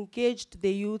we've engaged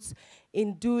the youths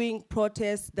in doing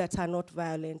protests that are not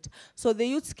violent. So the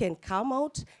youths can come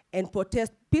out and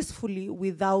protest peacefully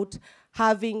without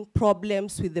having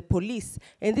problems with the police.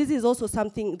 And this is also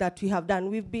something that we have done.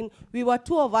 We were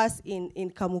two of us in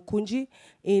Kamukunji,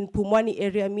 in Pumwani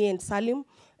area, me and Salim,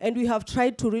 and we have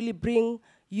tried to really bring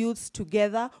youths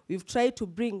together. We've tried to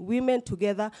bring women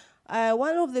together.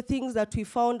 One of the things that we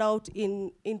found out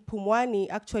in Pumwani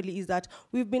actually is that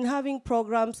we've been having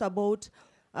programs about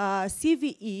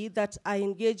CVE that are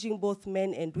engaging both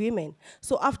men and women.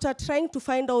 So after trying to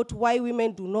find out why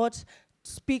women do not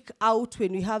speak out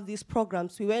when we have these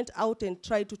programs, we went out and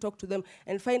tried to talk to them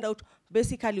and find out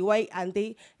basically why and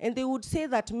they would say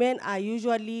that men are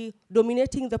usually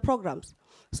dominating the programs.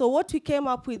 So what we came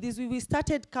up with is we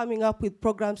started coming up with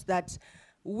programs that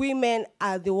women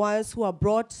are the ones who are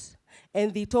brought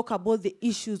and they talk about the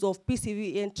issues of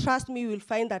PCV, and trust me, you will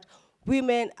find that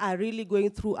women are really going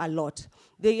through a lot.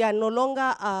 They are no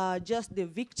longer just the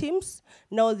victims,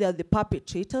 now they are the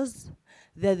perpetrators.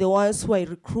 They're the ones who are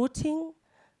recruiting.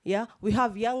 Yeah, we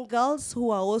have young girls who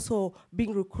are also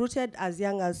being recruited as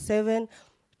young as 7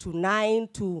 to 9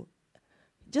 to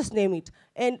just name it.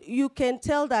 And you can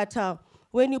tell that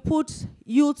when you put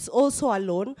youths also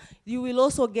alone, you will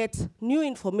also get new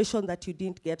information that you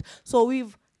didn't get. So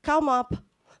we've come up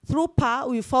through PA,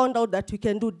 we found out that we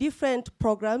can do different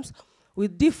programs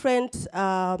with different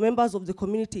members of the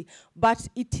community, but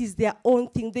it is their own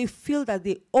thing. They feel that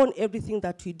they own everything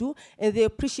that we do, and they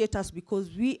appreciate us because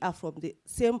we are from the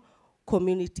same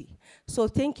community. So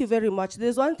thank you very much.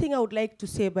 There's one thing I would like to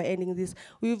say by ending this.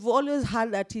 We've always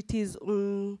heard that it is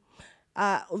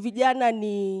vijana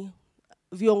ni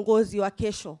viongozi wa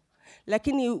kesho.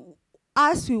 Lakini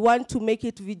us, we want to make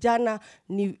it vijana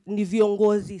ni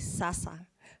viongozi sasa.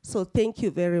 So thank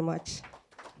you very much.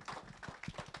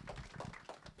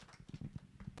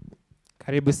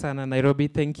 Karibu sana Nairobi,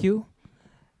 thank you.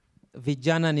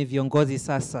 Vijana ni viongozi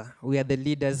sasa. We are the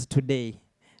leaders today,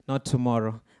 not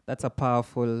tomorrow. That's a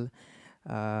powerful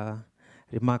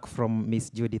remark from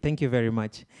Miss Judy. Thank you very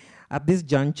much. At this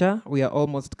juncture, we are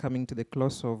almost coming to the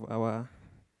close of our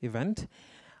event.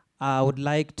 I would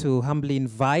like to humbly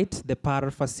invite the PAR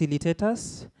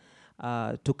facilitators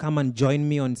to come and join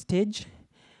me on stage.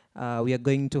 We are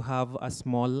going to have a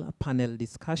small panel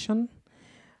discussion,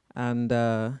 and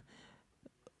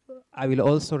I will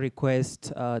also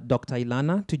request Dr.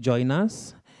 Ilana to join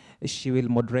us. She will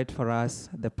moderate for us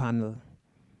the panel.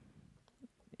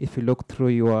 If you look through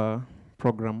your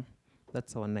program,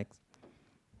 that's our next.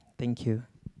 Thank you.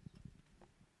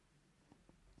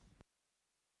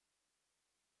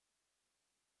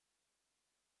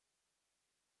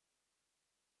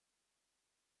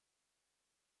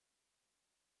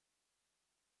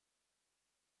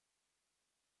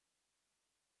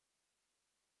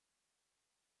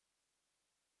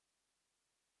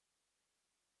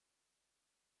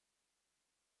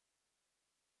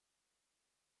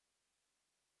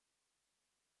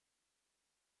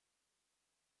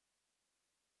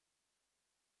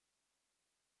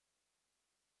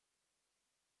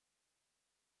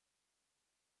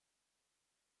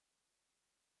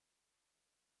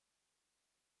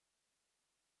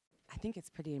 I think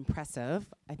it's pretty impressive.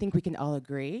 I think we can all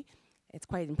agree. It's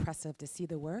quite impressive to see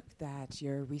the work that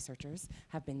your researchers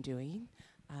have been doing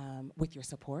with your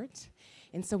support.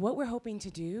 And so what we're hoping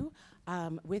to do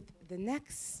with the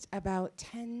next about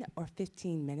 10 or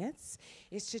 15 minutes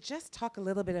is to just talk a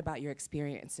little bit about your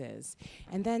experiences.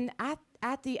 And then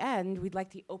at the end, we'd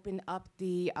like to open up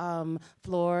the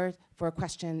floor for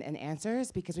question and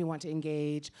answers because we want to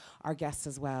engage our guests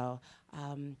as well.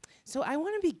 So I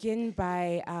want to begin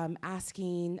by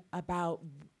asking about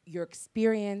your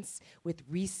experience with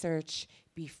research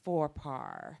before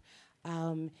PAR.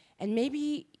 And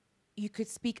maybe you could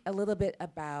speak a little bit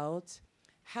about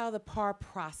how the PAR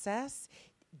process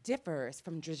differs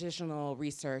from traditional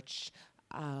research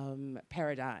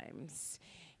paradigms.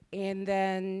 And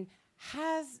then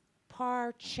has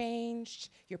PAR changed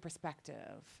your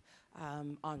perspective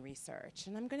on research?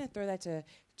 And I'm going to throw that to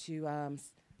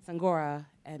Sangora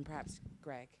and perhaps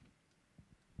Greg.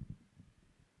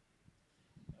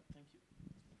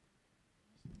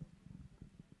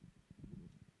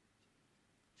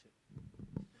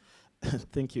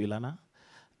 Thank you, Ilana.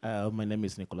 My name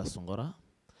is Nicholas Songora.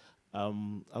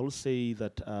 I will say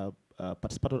that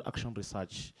participatory action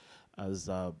research has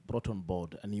brought on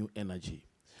board a new energy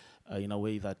in a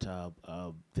way that there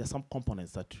are some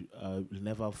components that you'll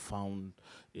never found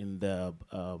in the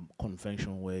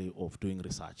conventional way of doing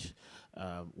research.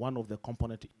 One of the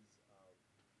components is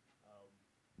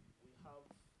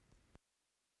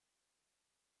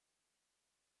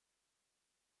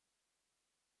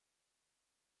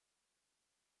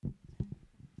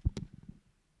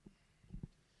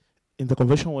in the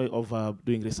conventional way of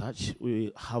doing research,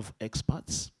 we have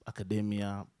experts,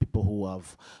 academia, people who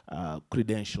have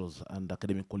credentials and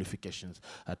academic qualifications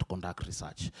to conduct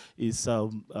research. It's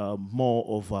more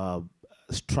of a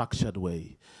structured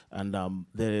way, and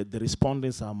the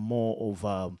respondents are more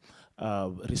of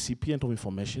recipient of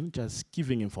information, just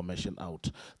giving information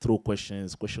out through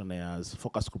questions, questionnaires,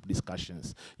 focus group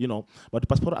discussions, you know. But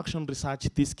participatory action research,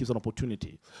 this gives an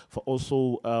opportunity for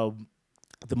also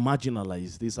the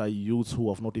marginalized. These are youths who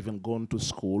have not even gone to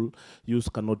school. Youths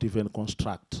cannot even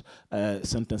construct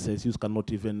sentences. Youths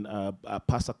cannot even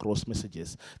pass across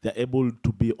messages. They're able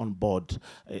to be on board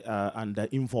and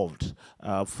involved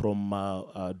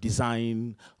from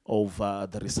design of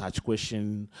the research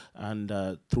question and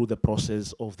through the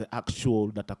process of the actual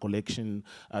data collection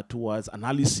towards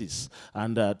analysis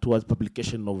and towards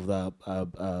publication of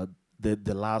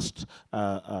the last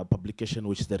publication,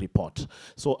 which is the report.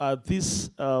 So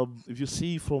this, if you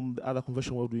see from the other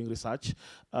conventional way of doing research,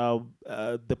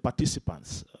 the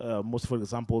participants, most for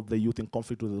example, the youth in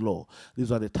conflict with the law,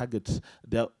 these are the targets.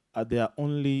 They are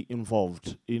only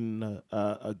involved in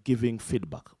giving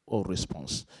feedback or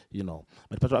response, you know.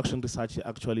 But participatory action research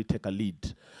actually take a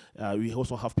lead. We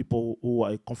also have people who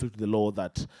are in conflict with the law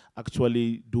that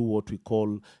actually do what we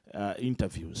call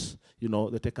interviews. You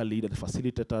know, they take a lead as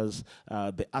facilitators,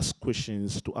 they ask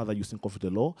questions to other youths in conflict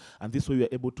with the law, and this way we are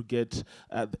able to get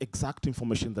the exact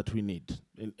information that we need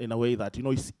in a way that, you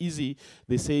know, it's easy.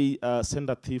 They say send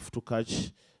a thief to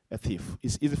catch a thief.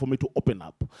 It's easy for me to open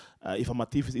up. If I'm a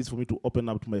thief, it's easy for me to open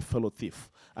up to my fellow thief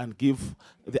and give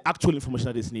the actual information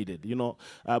that is needed, you know.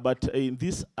 But in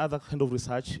this other kind of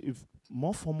research, if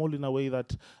more formal in a way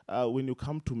that when you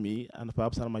come to me, and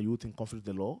perhaps I'm a youth in conflict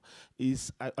with the law,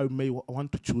 is I may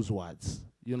want to choose words.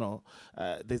 You know,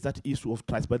 there's that issue of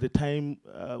trust. By the time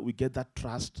we get that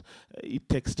trust, it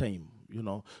takes time. You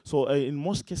know, so in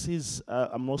most cases,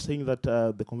 I'm not saying that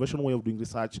the conventional way of doing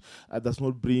research does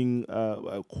not bring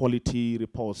quality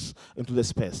reports into the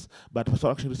space, but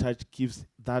participatory action research gives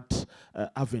that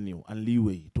avenue and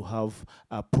leeway to have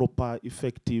proper,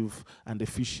 effective, and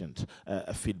efficient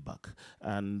feedback.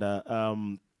 And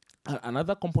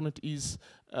another component is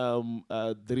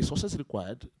the resources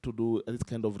required to do this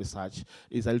kind of research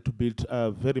is a little bit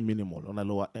very minimal on a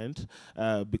lower end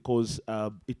because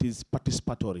it is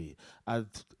participatory at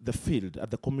the field, at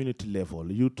the community level,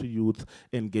 youth-to-youth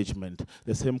engagement,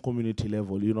 the same community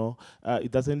level, you know.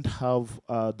 It doesn't have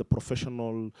the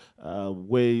professional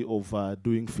way of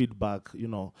doing feedback, you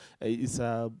know. It's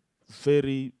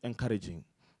very encouraging,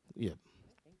 yeah.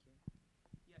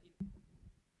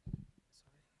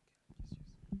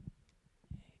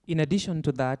 In addition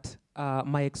to that,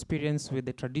 my experience with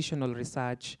the traditional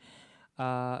research,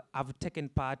 I've taken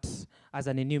part as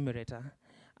an enumerator.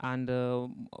 And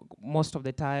most of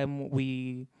the time,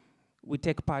 we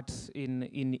take part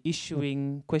in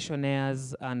issuing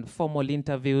questionnaires and formal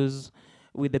interviews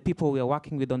with the people we are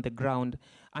working with on the ground.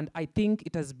 And I think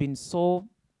it has been so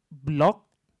blocked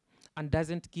and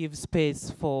doesn't give space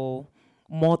for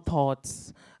more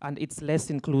thoughts, and it's less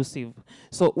inclusive.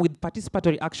 So with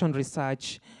participatory action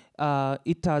research,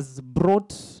 it has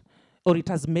brought, or it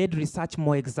has made research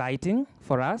more exciting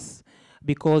for us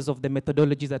because of the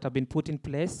methodologies that have been put in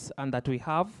place and that we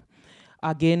have.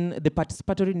 Again, the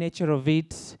participatory nature of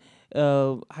it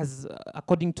has,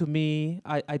 according to me,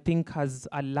 I think has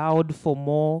allowed for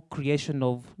more creation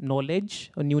of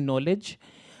knowledge, or new knowledge,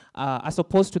 as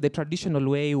opposed to the traditional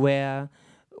way where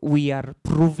we are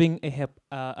proving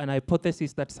an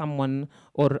hypothesis that someone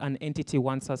or an entity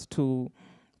wants us to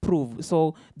prove.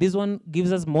 So this one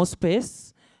gives us more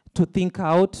space to think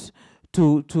out,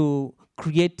 to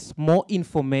create more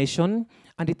information,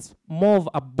 and it's more of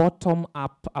a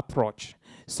bottom-up approach.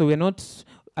 So we're not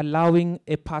allowing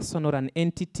a person or an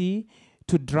entity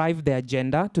to drive the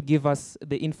agenda, to give us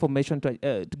the information,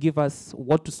 to give us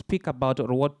what to speak about or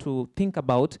what to think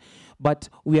about, but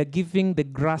we are giving the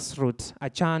grassroots a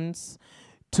chance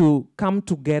to come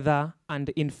together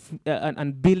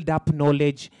and build up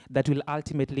knowledge that will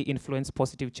ultimately influence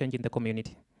positive change in the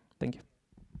community. Thank you.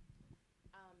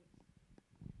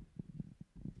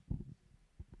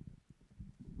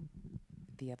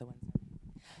 The other one.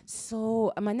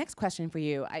 So my next question for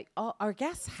you, our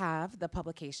guests have the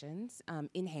publications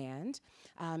in hand,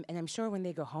 and I'm sure when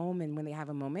they go home and when they have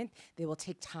a moment, they will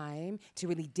take time to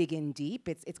really dig in deep.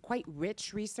 It's quite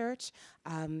rich research,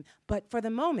 but for the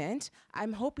moment,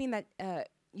 I'm hoping that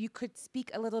you could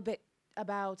speak a little bit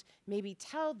about, maybe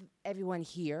tell everyone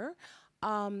here,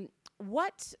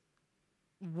 what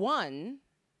one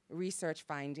research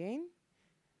finding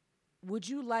would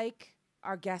you like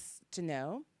our guests to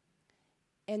know?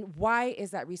 And why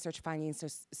is that research finding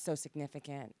so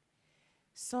significant?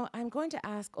 So I'm going to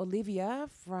ask Olivia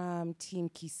from Team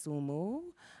Kisumu.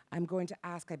 I'm going to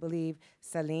ask, I believe,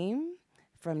 Salim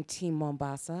from Team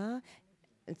Mombasa,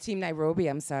 Team Nairobi,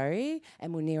 I'm sorry,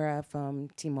 and Munira from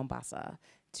Team Mombasa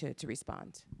to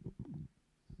respond.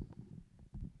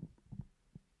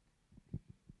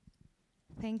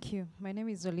 Thank you. My name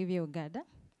is Olivia Ogada.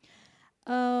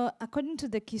 According to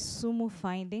the Kisumu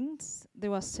findings,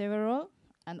 there were several,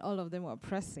 and all of them were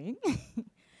pressing.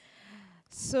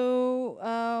 So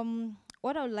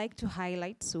what I would like to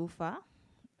highlight so far,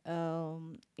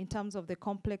 in terms of the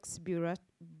complex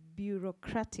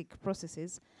bureaucratic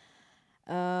processes,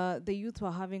 the youth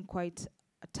were having quite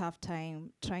a tough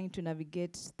time trying to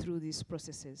navigate through these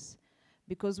processes.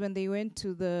 Because when they went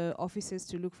to the offices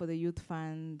to look for the youth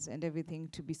funds and everything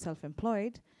to be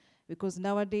self-employed, because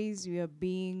nowadays we are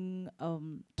being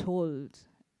told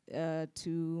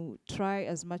to try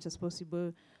as much as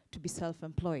possible to be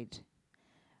self-employed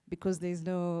because there's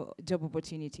no job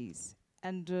opportunities.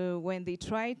 And when they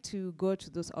try to go to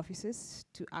those offices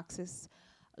to access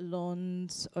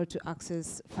loans or to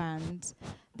access funds,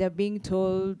 they're being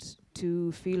told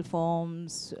to fill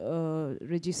forms,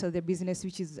 register their business,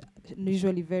 which is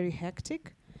usually very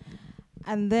hectic,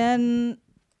 and then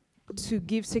to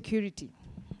give security.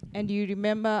 And you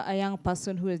remember a young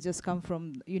person who has just come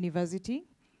from university,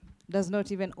 does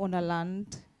not even own a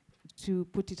land to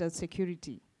put it as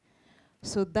security.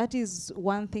 So that is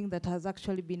one thing that has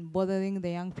actually been bothering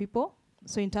the young people.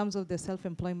 So in terms of the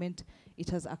self-employment, it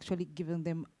has actually given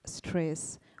them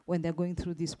stress when they're going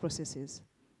through these processes.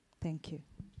 Thank you.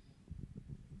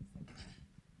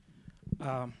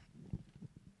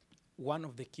 One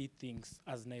of the key things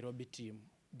as Nairobi team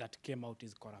that came out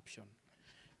is corruption.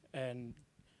 And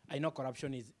I know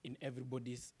corruption is in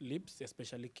everybody's lips,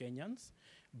 especially Kenyans,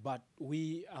 but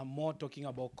we are more talking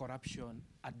about corruption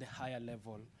at the higher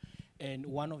level. And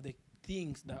one of the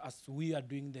things that, as we are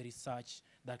doing the research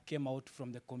that came out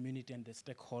from the community and the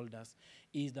stakeholders,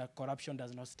 is that corruption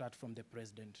does not start from the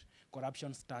president.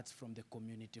 Corruption starts from the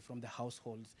community, from the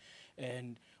households.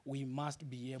 And we must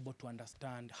be able to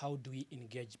understand how do we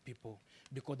engage people,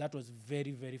 because that was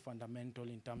very, very fundamental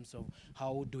in terms of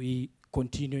how do we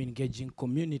continue engaging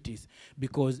communities,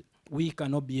 because we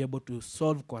cannot be able to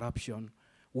solve corruption,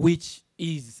 which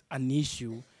is an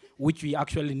issue which we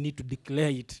actually need to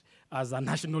declare it as a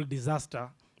national disaster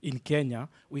in Kenya.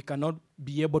 We cannot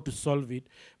be able to solve it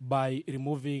by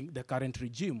removing the current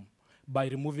regime, by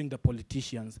removing the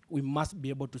politicians. We must be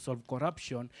able to solve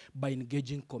corruption by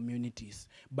engaging communities,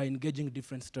 by engaging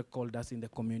different stakeholders in the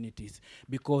communities.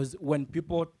 Because when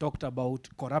people talked about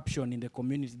corruption in the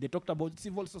community, they talked about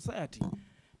civil society.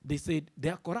 They said they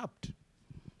are corrupt.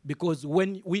 Because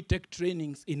when we take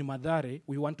trainings in Mathare,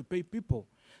 we want to pay people.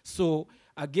 So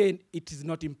again, it is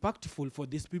not impactful for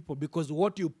these people, because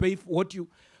what you pay for,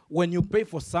 when you pay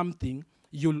for something,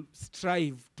 you'll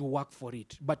strive to work for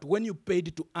it. But when you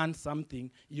paid to earn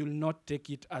something, you'll not take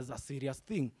it as a serious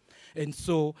thing. And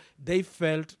so they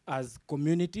felt as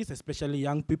communities, especially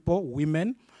young people,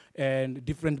 women, and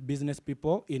different business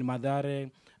people in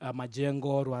Mathare,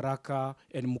 Majengo, Ruaraka,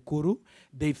 and Mukuru,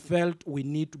 they felt we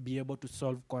need to be able to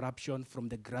solve corruption from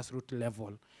the grassroots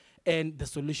level. And the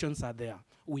solutions are there.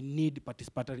 We need a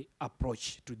participatory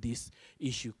approach to this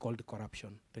issue called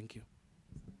corruption. Thank you.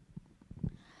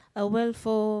 Well,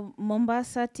 for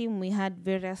Mombasa team, we had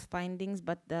various findings,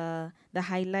 but the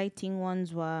highlighting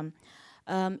ones were,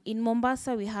 in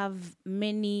Mombasa, we have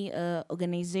many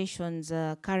organizations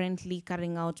currently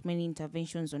carrying out many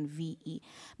interventions on VE,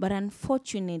 but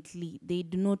unfortunately, they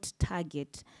do not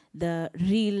target the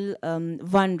real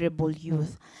vulnerable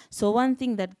youth. So one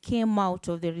thing that came out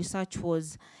of the research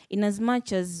was, in as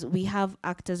much as we have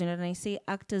actors, and when I say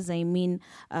actors, I mean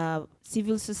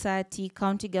civil society,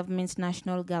 county governments,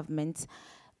 national governments,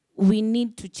 we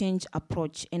need to change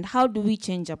approach. And how do we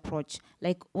change approach?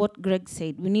 Like what Greg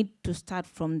said, we need to start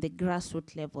from the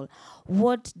grassroots level.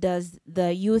 What does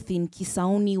the youth in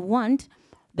Kisauni want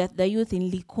that the youth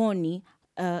in Likoni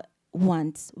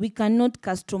wants. We cannot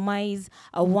customize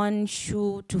a one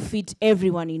shoe to fit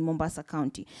everyone in Mombasa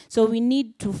County. So we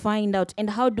need to find out, and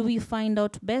how do we find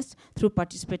out best? Through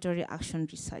participatory action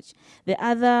research. The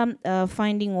other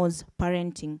finding was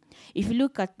parenting. If you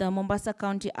look at the Mombasa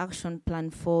County Action Plan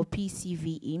for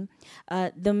PCVE,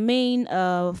 the main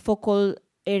focal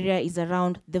area is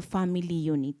around the family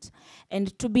unit.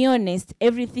 And to be honest,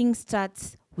 everything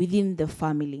starts within the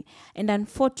family. And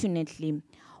unfortunately,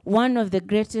 one of the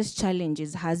greatest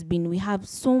challenges has been we have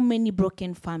so many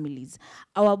broken families.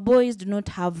 Our boys do not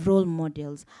have role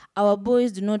models. Our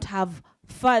boys do not have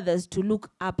fathers to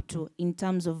look up to in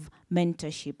terms of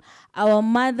mentorship. Our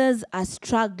mothers are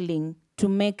struggling to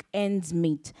make ends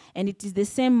meet. And it is the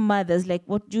same mothers, like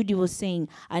what Judy was saying,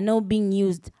 are now being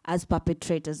used as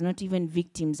perpetrators, not even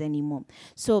victims anymore.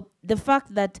 So the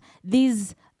fact that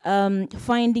these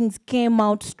findings came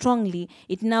out strongly,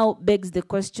 it now begs the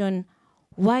question,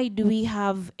 why do we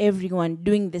have everyone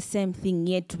doing the same thing,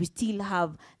 yet we still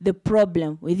have the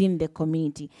problem within the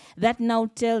community? That now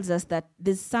tells us that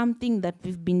there's something that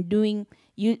we've been doing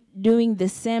the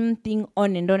same thing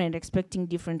on and expecting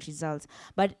different results.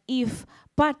 But if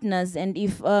partners and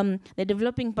if the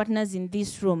developing partners in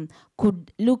this room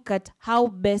could look at how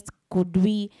best could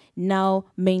we now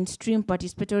mainstream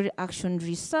participatory action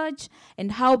research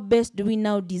and how best do we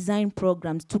now design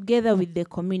programs together with the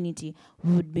community,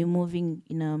 we would be moving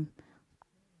in a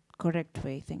correct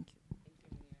way. Thank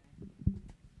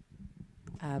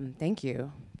you. Thank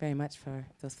you very much for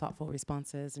those thoughtful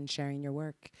responses and sharing your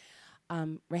work.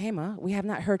 Rehema, we have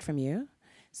not heard from you.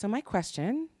 So my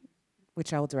question,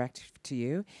 which I will direct to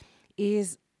you,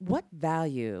 is what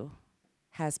value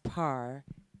has PAR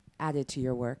added to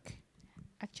your work?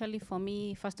 Actually, for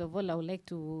me, first of all, I would like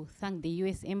to thank the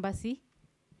US Embassy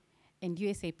and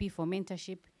USIP for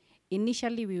mentorship.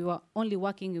 Initially, we were only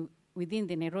working within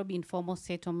the Nairobi informal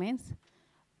settlements,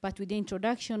 but with the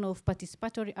introduction of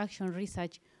participatory action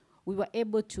research, we were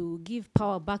able to give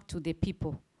power back to the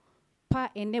people.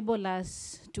 PAR enabled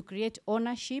us to create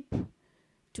ownership,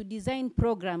 to design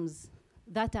programs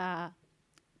that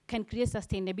can create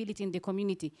sustainability in the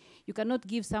community. You cannot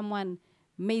give someone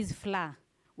maize flour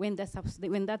when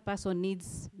that person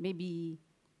needs maybe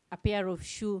a pair of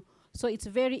shoes. So it's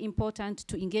very important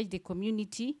to engage the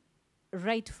community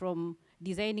right from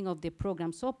designing of the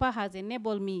program. So PAR has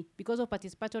enabled me, because of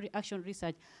participatory action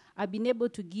research, I've been able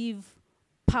to give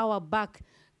power back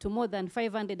to more than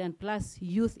 500 and plus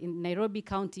youth in Nairobi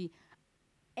County.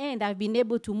 And I've been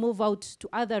able to move out to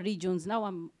other regions. Now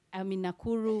I'm in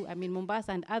Nakuru, I'm in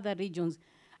Mombasa and other regions.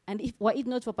 And if were it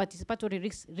not for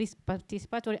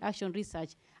participatory action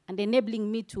research and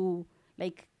enabling me to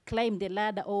like climb the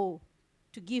ladder or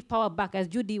to give power back, as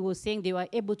Judy was saying, they were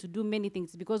able to do many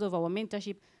things because of our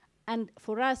mentorship. And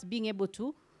for us being able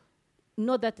to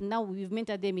know that now we've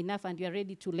mentored them enough and we are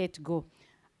ready to let go.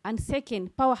 And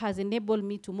second, PAR has enabled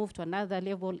me to move to another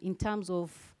level in terms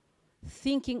of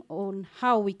thinking on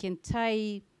how we can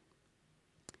tie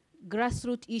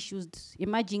grassroots issues,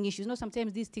 emerging issues. You know,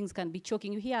 sometimes these things can be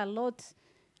choking. You hear a lot,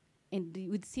 and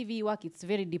with CV work, it's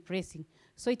very depressing.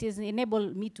 So it has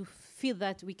enabled me to feel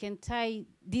that we can tie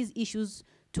these issues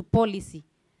to policy.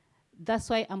 That's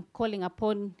why I'm calling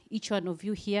upon each one of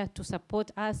you here to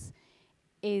support us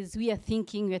as we are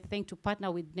trying to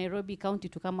partner with Nairobi County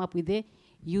to come up with a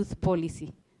youth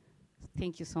policy.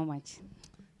 Thank you so much.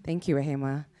 Thank you,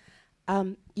 Rehema.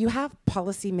 You have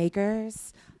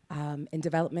policymakers and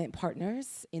development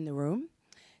partners in the room.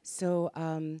 So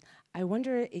I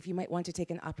wonder if you might want to take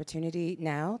the opportunity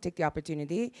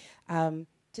to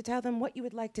tell them what you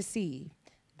would like to see,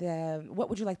 what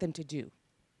would you like them to do?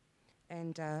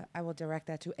 And I will direct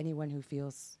that to anyone who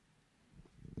feels.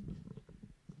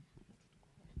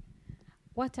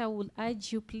 What I will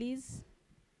urge you, please,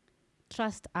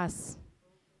 trust us.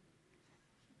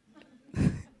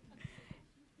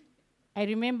 I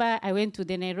remember I went to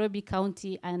the Nairobi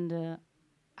County and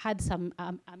had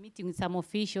a meeting with some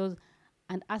officials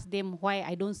and asked them why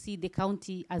I don't see the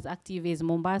county as active as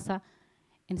Mombasa.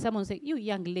 And someone said, "You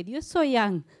young lady, you're so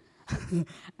young."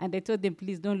 And I told them,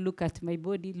 please don't look at my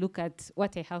body, look at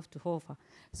what I have to offer.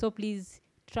 So please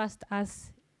trust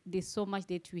us. There's so much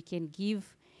that we can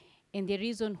give. And the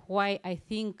reason why I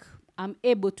think I'm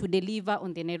able to deliver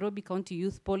on the Nairobi County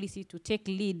Youth Policy to take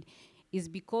lead is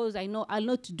because I know I'll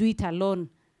not do it alone.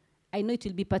 I know it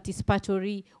will be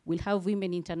participatory. We'll have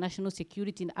women international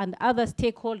security and other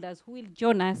stakeholders who will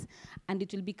join us, and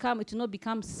it will not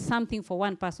become something for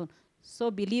one person.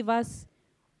 So believe us,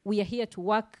 we are here to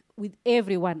work with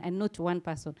everyone and not one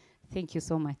person. Thank you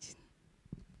so much.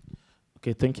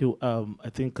 Okay, thank you. I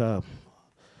think I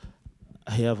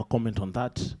have a comment on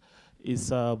that.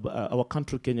 is our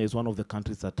country, Kenya, is one of the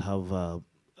countries that have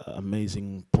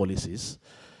amazing policies,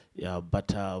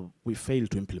 but we fail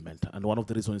to implement. And one of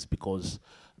the reasons is because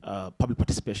public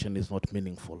participation is not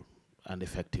meaningful and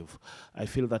effective. I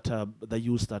feel that the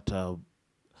use that the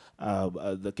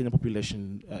Kenyan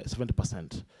population,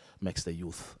 70% makes the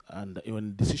youth. And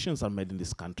when decisions are made in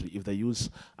this country, if the youth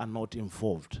are not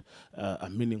involved, are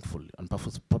meaningful and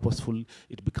purposeful,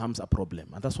 it becomes a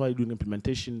problem. And that's why during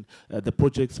implementation, the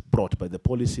projects brought by the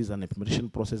policies and implementation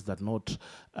process that not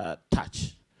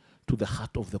touch to the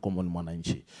heart of the common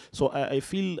mwananchi. So I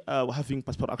feel having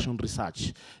participatory action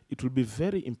research, it will be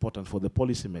very important for the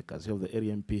policymakers. You have the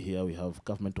area MP here, we have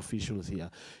government officials here.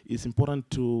 It's important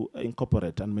to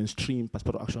incorporate and mainstream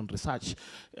participatory action research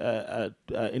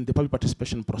in the public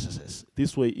participation processes.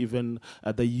 This way, even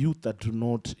the youth that do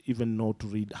not even know to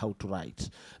read how to write,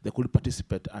 they could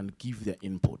participate and give their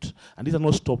input. And these are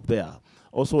not stopped there.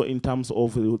 Also, in terms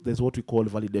of, there's what we call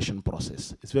validation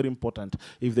process. It's very important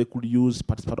if they could use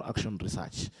participatory action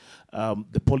research.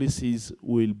 The policies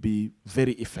will be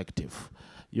very effective,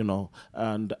 you know,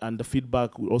 and the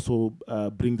feedback will also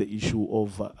bring the issue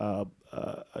of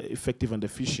effective and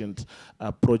efficient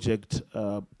project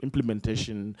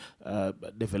implementation,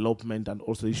 development, and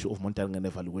also the issue of monitoring and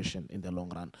evaluation in the long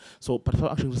run. So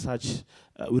participatory action research,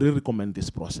 we really recommend this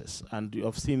process. And you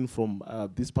have seen from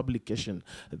this publication,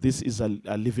 this is a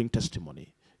living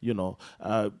testimony. You know,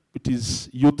 it is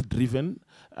youth-driven,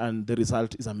 and the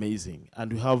result is amazing.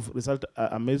 And we have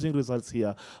amazing results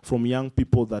here from young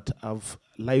people that have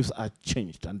lives are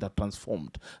changed and are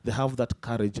transformed. They have that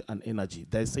courage and energy.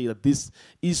 They say that this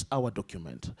is our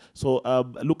document. So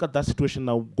look at that situation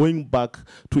now. Going back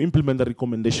to implement the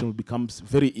recommendation becomes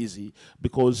very easy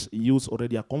because youth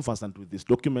already are conversant with this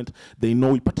document. They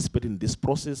know we participate in this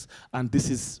process, and this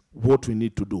is what we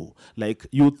need to do. Like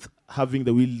youth having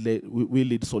the will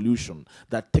lead solution,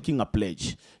 that taking a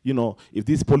pledge, you know, if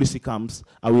this policy comes,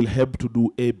 I will help to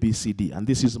do A, B, C, D, and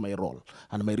this is my role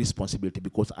and my responsibility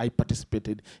because I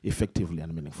participated effectively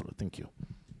and meaningfully. Thank you.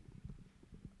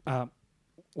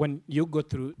 When you go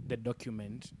through the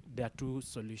document, there are two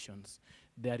solutions.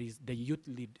 There is the youth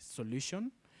lead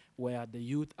solution, where the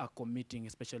youth are committing,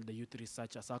 especially the youth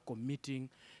researchers are committing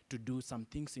to do some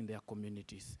things in their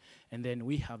communities. And then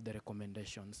we have the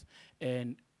recommendations.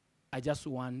 And I just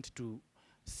want to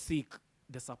seek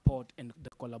the support and the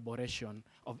collaboration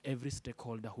of every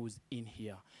stakeholder who's in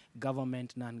here.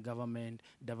 Government, non-government,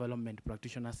 development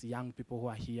practitioners, young people who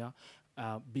are here,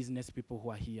 business people who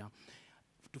are here,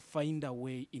 to find a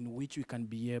way in which we can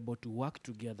be able to work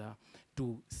together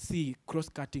to see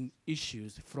cross-cutting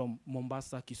issues from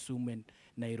Mombasa, Kisumu, and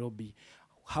Nairobi.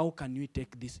 How can we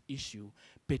take this issue,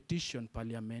 petition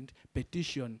Parliament,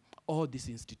 petition all these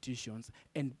institutions,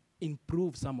 and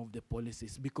improve some of the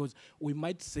policies? Because we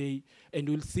might say, and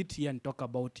we'll sit here and talk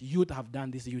about youth have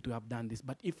done this, youth have done this,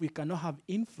 but if we cannot have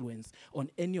influence on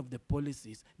any of the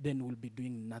policies, then we'll be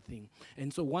doing nothing.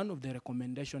 And so one of the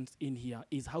recommendations in here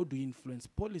is how do we influence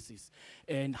policies,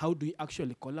 and how do we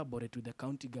actually collaborate with the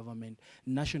county government,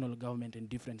 national government, and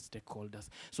different stakeholders.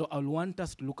 So I'll want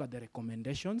us to look at the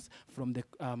recommendations from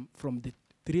the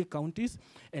 3 counties,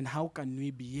 and how can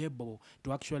we be able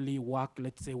to actually work,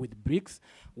 let's say, with BRICS,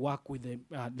 work with the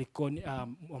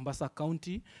Mombasa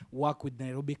County, work with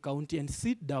Nairobi County, and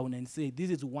sit down and say, this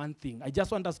is one thing. I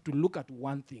just want us to look at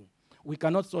one thing. We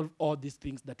cannot solve all these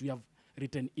things that we have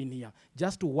written in here.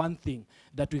 Just one thing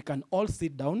that we can all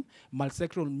sit down,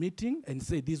 multi-sectoral meeting, and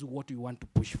say, this is what we want to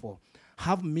push for.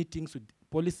 Have meetings with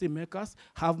policymakers,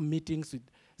 have meetings with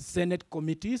Senate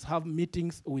committees, have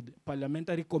meetings with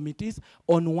parliamentary committees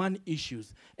on one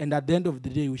issues. And at the end of the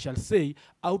day, we shall say,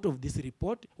 out of this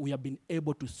report, we have been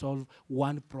able to solve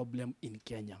one problem in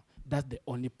Kenya. That's the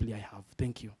only plea I have.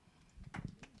 Thank you.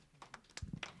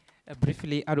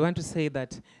 Briefly, I'd want to say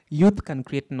that youth can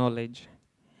create knowledge.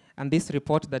 And this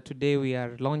report that today we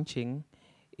are launching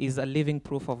is a living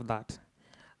proof of that.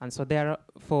 And so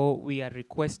therefore, we are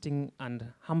requesting and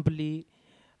humbly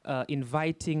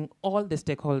inviting all the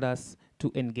stakeholders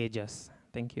to engage us.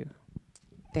 Thank you.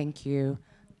 Thank you.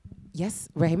 Yes,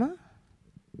 Rahima?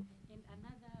 And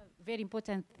another very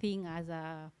important thing as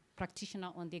a practitioner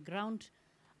on the ground,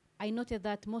 I noted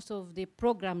that most of the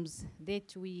programs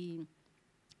that we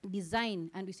design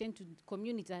and we send to the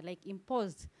community are like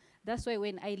imposed. That's why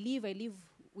when I leave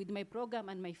with my program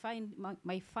and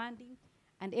my funding,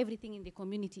 and everything in the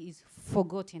community is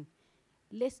forgotten.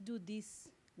 Let's do this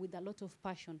with a lot of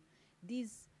passion.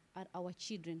 These are our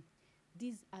children.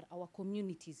 These are our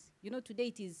communities. You know, today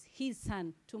it is his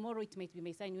son. Tomorrow it might be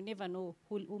my son. You never know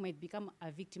who might become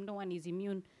a victim. No one is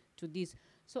immune to this.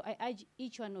 So I urge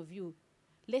each one of you,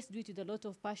 let's do it with a lot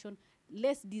of passion.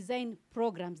 let's design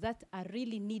programs that are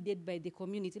really needed by the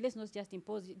community. Let's not just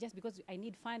impose it just because I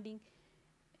need funding.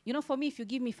 You know, for me, if you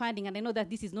give me funding and I know that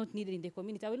this is not needed in the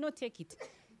community, I will not take it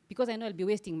because I know I'll be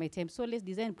wasting my time. So let's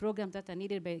design programs that are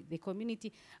needed by the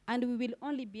community, and we will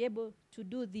only be able to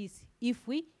do this if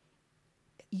we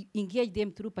engage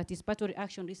them through participatory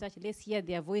action research. Let's hear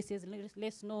their voices.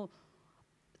 Let's know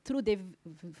through the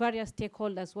various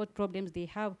stakeholders what problems they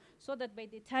have, so that by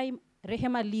the time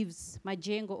Rehema leaves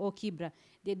Majengo or Kibra,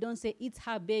 they don't say it's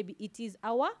her baby, it is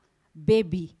our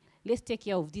baby. Let's take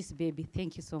care of this baby.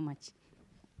 Thank you so much.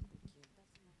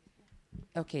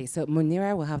 Okay, so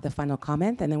Munira will have the final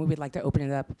comment, and then we would like to open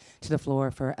it up to the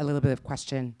floor for a little bit of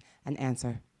question and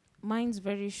answer. Mine's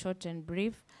very short and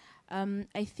brief.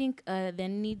 I think there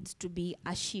needs to be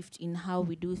a shift in how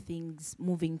we do things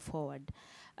moving forward.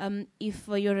 If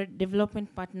you're a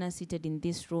development partner seated in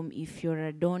this room, if you're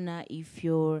a donor, if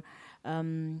you're a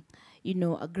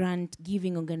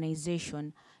grant-giving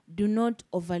organization, do not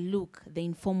overlook the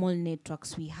informal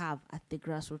networks we have at the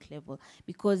grassroots level,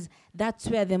 because that's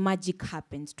where the magic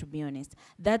happens, to be honest.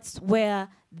 That's where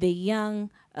the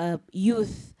young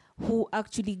youth who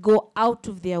actually go out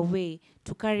of their way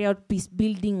to carry out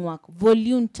peace-building work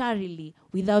voluntarily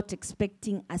without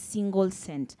expecting a single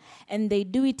cent. And they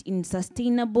do it in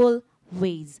sustainable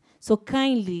ways. So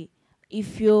kindly,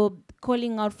 if you're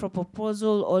calling out for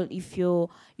proposal or if you're,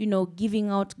 giving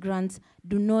out grants,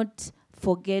 do not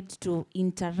forget to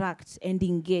interact and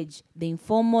engage the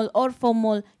informal or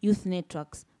formal youth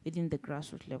networks within the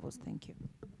grassroots levels. Thank you.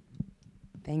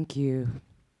 Thank you.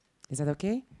 Is that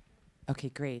okay? Okay,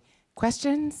 great.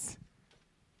 Questions?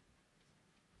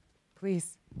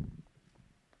 Please.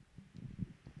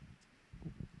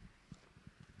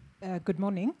 Good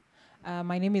morning.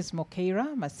 My name is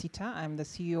Mokeira Masita. I'm the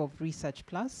CEO of Research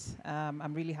Plus.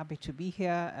 I'm really happy to be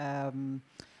here.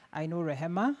 I know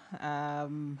Rehema.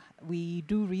 We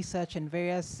do research in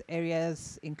various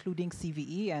areas, including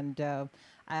CVE, and I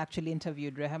actually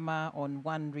interviewed Rehema on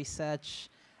one research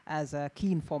as a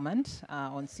key informant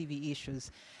on CVE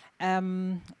issues.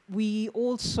 We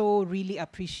also really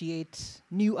appreciate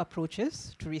new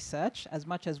approaches to research, as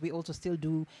much as we also still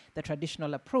do the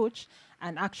traditional approach.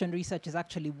 And action research is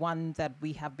actually one that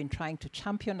we have been trying to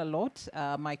champion a lot.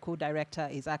 My co-director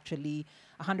is actually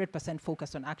 100%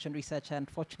 focused on action research, and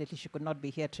unfortunately she could not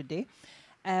be here today.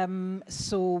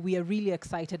 So we are really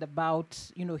excited about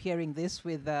hearing this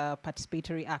with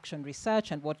participatory action research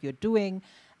and what you're doing.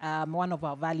 One of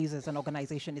our values as an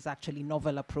organization is actually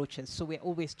novel approaches. So we're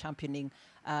always championing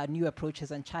new approaches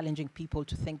and challenging people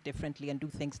to think differently and do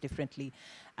things differently.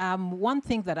 One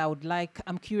thing that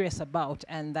I'm curious about,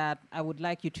 and that I would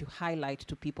like you to highlight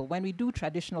to people, when we do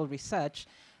traditional research,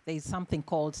 there's something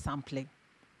called sampling.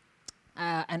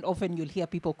 And often you'll hear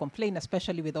people complain,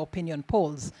 especially with opinion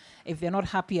polls, if they're not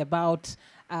happy about,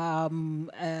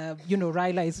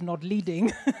 Raila is not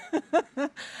leading.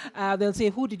 They'll say,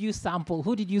 who did you sample?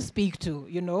 Who did you speak to?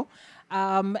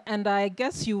 And I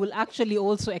guess you will actually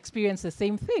also experience the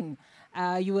same thing.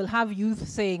 You will have youth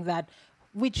saying that,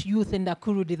 which youth in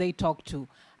Nakuru did they talk to?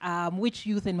 Which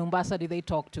youth in Mombasa did they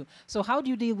talk to? So how do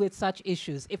you deal with such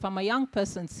issues? If I'm a young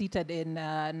person seated in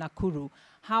Nakuru,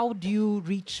 how do you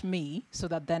reach me so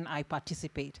that then I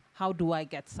participate? How do I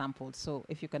get sampled? So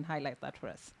if you can highlight that for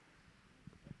us.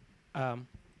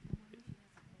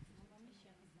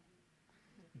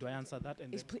 Do I answer that?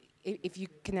 And if you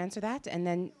can answer that, and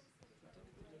then...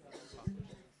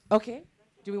 Okay.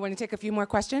 Do we want to take a few more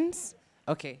questions?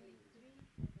 Okay.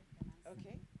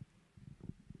 Okay.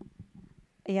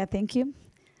 Yeah, thank you.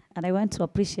 And I want to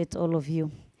appreciate all of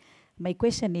you. My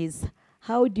question is,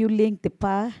 how do you link the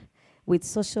power with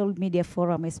social media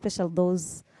forum, especially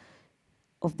those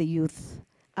of the youth?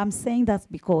 I'm saying that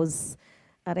because,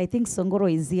 and I think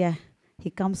Songoro is here, he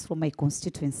comes from my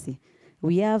constituency.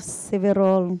 We have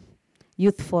several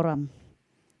youth forum,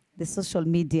 the social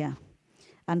media.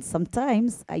 And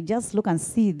sometimes I just look and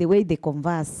see the way they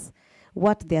converse,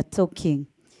 what they're talking.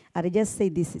 And I just say,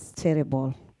 this is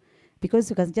terrible. Because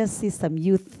you can just see some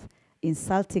youth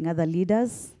insulting other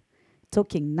leaders,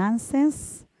 talking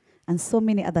nonsense, and so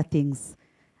many other things.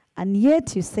 And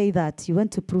yet you say that you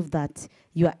want to prove that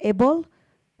you are able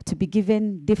to be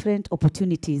given different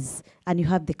opportunities and you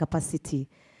have the capacity.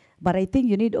 But I think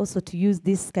you need also to use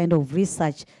this kind of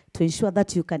research to ensure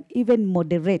that you can even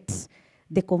moderate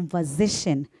the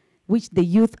conversation which the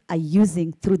youth are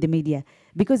using through the media.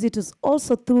 Because it is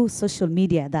also through social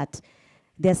media that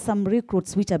there are some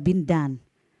recruits which are being done.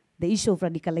 The issue of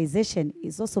radicalization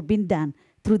is also being done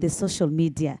through the social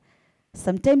media.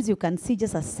 Sometimes you can see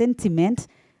just a sentiment.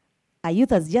 A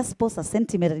youth has just posted a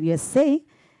sentiment and you say,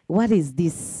 what is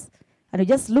this? And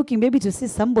you're just looking maybe to see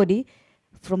somebody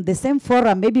from the same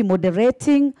forum, maybe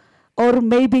moderating or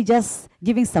maybe just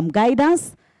giving some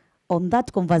guidance on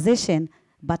that conversation,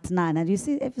 but none. And you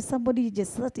see if somebody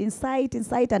just incite,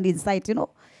 you know.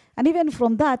 And even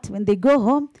from that, when they go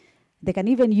home, they can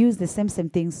even use the same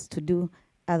things to do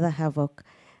other havoc.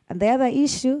 And the other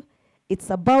issue, it's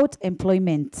about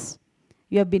employment.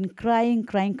 You have been crying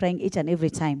each and every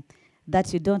time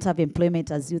that you don't have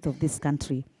employment as youth of this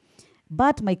country.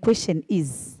 But my question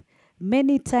is,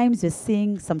 many times you're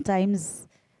seeing sometimes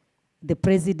the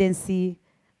presidency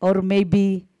or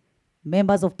maybe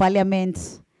members of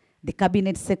parliament, the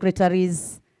cabinet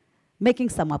secretaries, making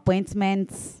some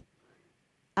appointments.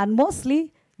 And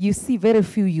mostly, you see very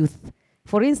few youth.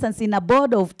 For instance, in a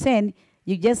board of 10,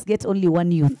 you just get only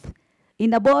one youth.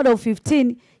 In a board of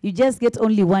 15, you just get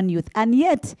only one youth. And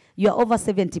yet, you're over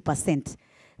 70%.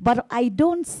 But I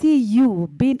don't see you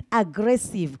being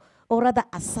aggressive or rather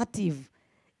assertive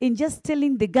in just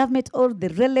telling the government or the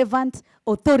relevant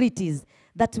authorities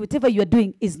that whatever you're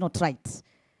doing is not right.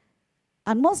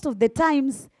 And most of the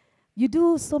times, you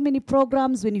do so many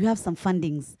programs when you have some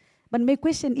fundings. But my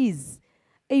question is,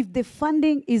 if the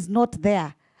funding is not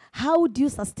there, how do you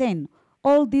sustain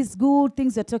all these good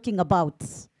things you're talking about?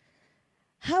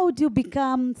 How do you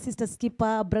become sister's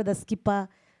keeper, brother's keeper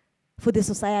for the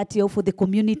society or for the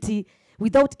community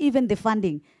without even the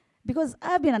funding? Because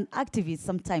I've been an activist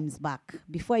sometimes back,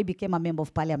 before I became a member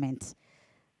of parliament.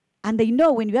 And I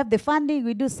know when you have the funding,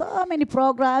 we do so many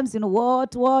programs, you know,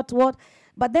 what.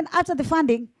 But then after the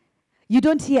funding, you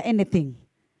don't hear anything.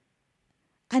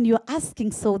 And you're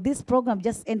asking, so this program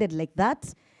just ended like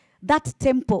that? That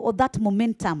tempo or that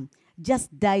momentum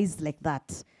just dies like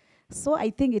that. So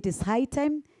I think it is high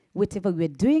time, whatever we're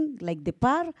doing, like the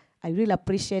PAR, I really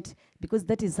appreciate, because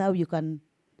that is how you can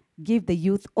give the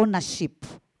youth ownership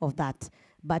of that.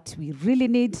 But we really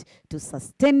need to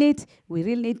sustain it. We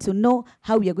really need to know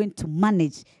how we are going to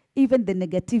manage even the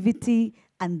negativity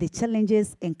and the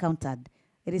challenges encountered,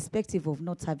 irrespective of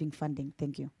not having funding.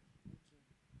 Thank you.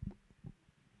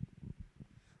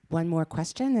 One more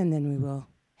question, and then we will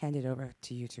hand it over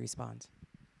to you to respond.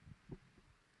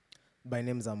 My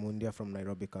name is Amundia from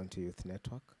Nairobi County Youth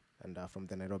Network and from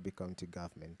the Nairobi County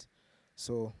Government.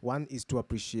 So one is to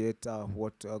appreciate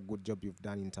what a good job you've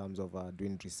done in terms of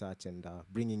doing research and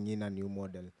bringing in a new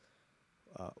model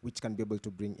which can be able to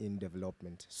bring in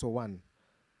development. So one,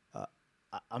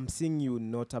 I'm seeing you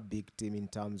not a big team in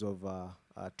terms of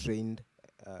trained,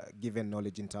 given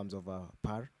knowledge in terms of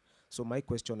PAR. So my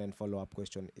question and follow-up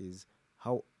question is,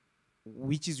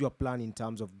 which is your plan in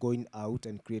terms of going out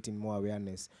and creating more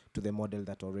awareness to the model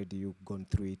that already you've gone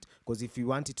through it? Because if you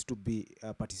want it to be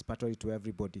participatory to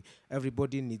everybody,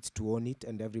 everybody needs to own it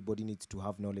and everybody needs to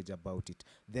have knowledge about it.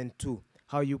 Then two,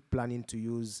 how are you planning to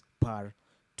use PAR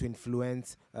to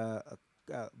influence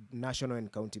national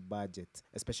and county budgets,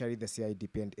 especially the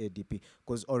CIDP and ADP?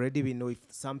 Because already we know if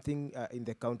something in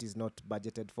the county is not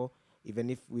budgeted for,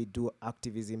 even if we do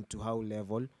activism to how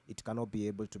level, it cannot be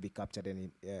able to be captured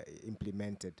and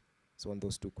implemented. So on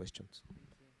those two questions.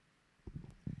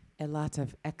 A lot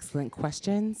of excellent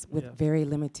questions with very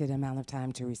limited amount of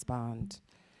time to respond.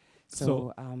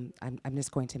 So I'm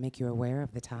just going to make you aware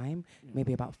of the time,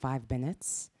 maybe about 5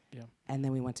 minutes, and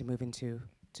then we want to move into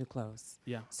to close.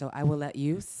 So I will let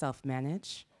you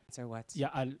self-manage. So what? Yeah,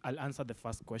 I'll answer the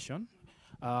first question.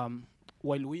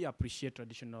 While we appreciate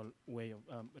traditional way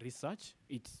of research,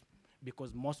 it's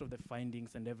because most of the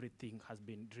findings and everything has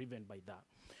been driven by that.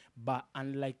 But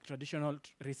unlike traditional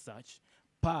research,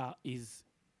 PAR is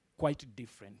quite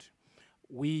different.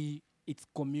 It's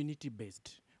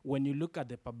community-based. When you look at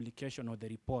the publication or the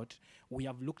report, we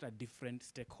have looked at different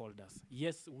stakeholders.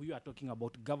 Yes, we are talking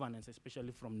about governance,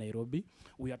 especially from Nairobi.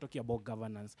 We are talking about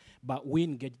governance, but we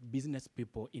engage business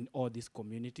people in all these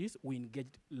communities. We engage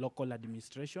local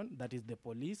administration, that is the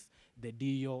police, the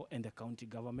DO, and the county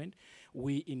government.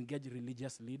 We engage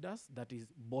religious leaders, that is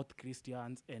both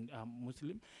Christians and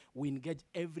Muslim. We engage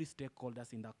every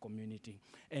stakeholders in that community.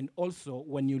 And also,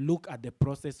 when you look at the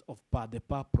process of PAR, the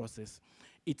PAR process,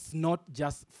 it's not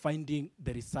just finding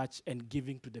the research and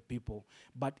giving to the people,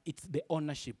 but it's the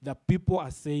ownership. The people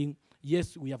are saying,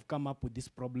 yes, we have come up with this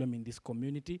problem in this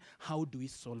community. How do we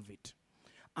solve it?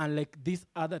 Unlike this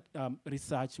other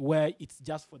research where it's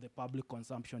just for the public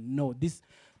consumption. No, this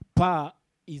PAR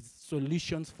is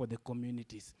solutions for the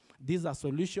communities. These are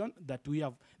solutions that we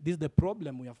have, this is the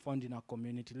problem we have found in our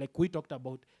community. Like we talked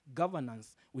about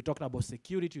governance, we talked about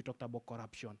security, we talked about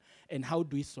corruption. And how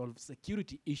do we solve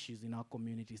security issues in our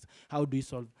communities? How do we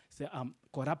solve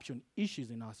corruption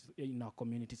issues in our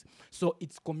communities? So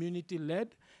it's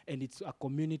community-led, and it's a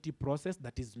community process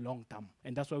that is long-term.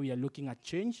 And that's why we are looking at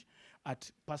change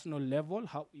at personal level,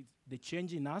 how is the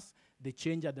change in us, the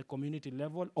change at the community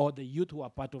level, or the youth who are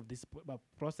part of this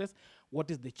process, what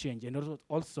is the change? And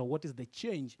also what is the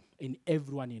change in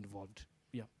everyone involved?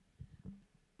 Yeah.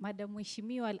 Madam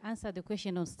Mheshimiwa will answer the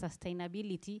question on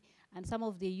sustainability, and some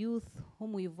of the youth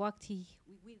whom we've worked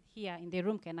with here in the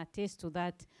room can attest to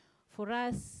that. For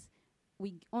us,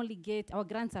 we only get, our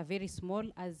grants are very small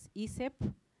as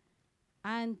USIP,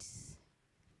 and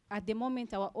at the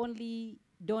moment our only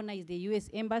donor is the US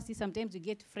Embassy. Sometimes we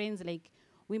get friends like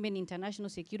Women International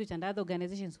Security and other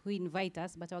organizations who invite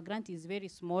us, but our grant is very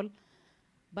small.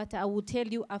 But I will tell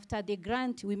you, after the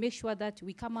grant, we make sure that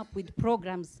we come up with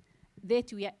programs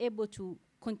that we are able to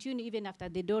continue even after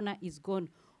the donor is gone.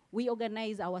 We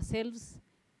organize ourselves.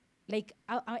 Like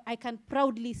I can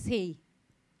proudly say,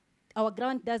 our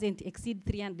grant doesn't exceed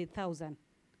 300,000,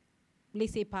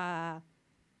 let's say per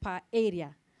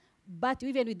area. But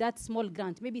even with that small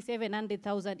grant, maybe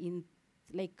 700,000 in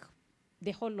like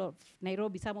the whole of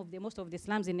Nairobi, most of the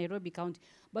slums in Nairobi County.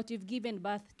 But we've given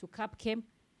birth to CAPCAM,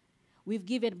 we've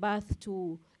given birth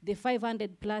to the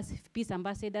 500 plus peace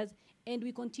ambassadors, and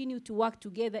we continue to work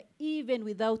together even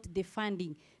without the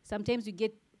funding. Sometimes we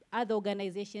get other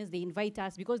organizations, they invite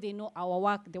us because they know our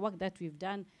work, the work that we've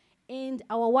done, and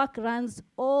our work runs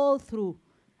all through.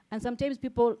 And sometimes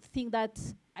people think that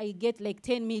I get like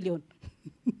 10 million.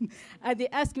 And they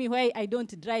ask me why I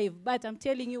don't drive. But I'm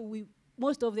telling you,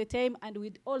 most of the time, and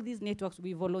with all these networks,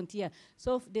 we volunteer.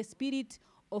 So the spirit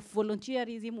of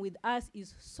volunteerism with us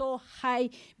is so high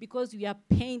because we are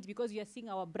pained, because we are seeing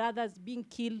our brothers being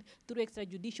killed through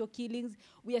extrajudicial killings.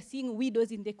 We are seeing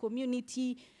widows in the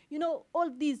community. You know, all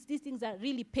these things are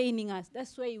really paining us.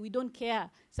 That's why we don't care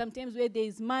sometimes where there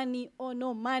is money or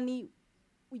no money.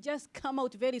 We just come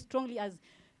out very strongly as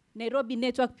Nairobi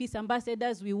Network Peace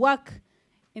Ambassadors. We work.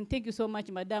 And thank you so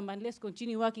much, Madam, and let's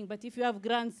continue working. But if you have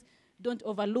grants, don't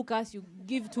overlook us. You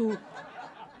give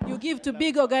to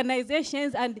big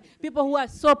organizations and people who are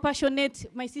so passionate.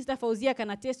 My sister Fauzia can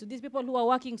attest to this. People who are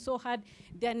working so hard,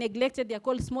 they are neglected, they are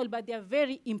called small, but they are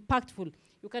very impactful.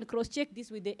 You can cross-check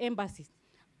this with the embassies.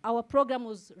 Our program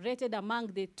was rated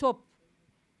among the top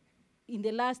in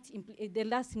the last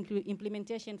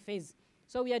implementation phase.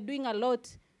 So we are doing a lot,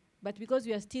 but because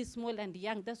we are still small and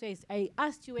young, that's why I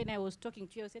asked you when I was talking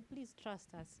to you, I said, please trust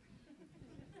us.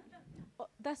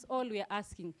 That's all we are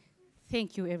asking.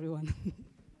 Thank you, everyone.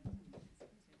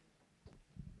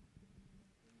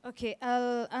 Okay,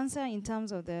 I'll answer in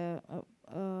terms of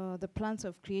the plans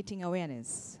of creating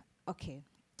awareness. Okay,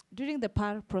 during the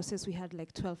PAR process, we had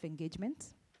like 12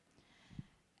 engagements,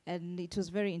 and it was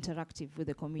very interactive with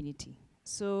the community.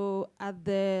 So at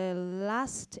the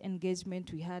last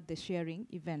engagement, we had the sharing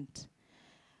event.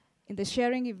 In the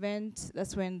sharing event,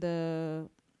 that's when the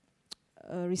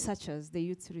researchers, the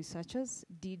youth researchers,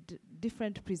 did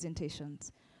different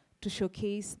presentations to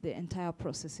showcase the entire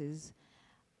processes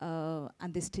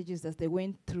and the stages that they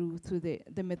went through the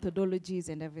methodologies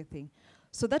and everything.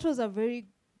 So that was a very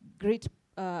great,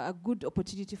 a good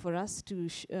opportunity for us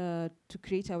to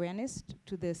create awareness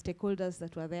to the stakeholders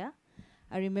that were there.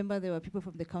 I remember there were people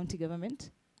from the county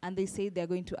government, and they said they're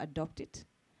going to adopt it,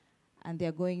 and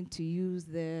they're going to use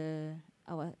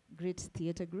our great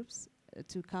theater groups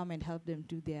to come and help them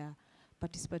do their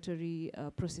participatory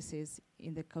processes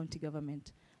in the county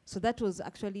government. So that was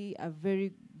actually a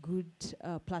very good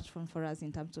platform for us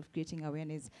in terms of creating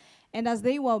awareness. And as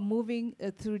they were moving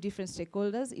through different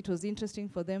stakeholders, it was interesting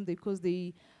for them because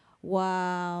they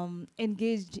were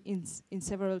engaged in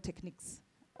several techniques.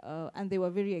 And they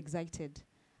were very excited.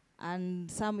 And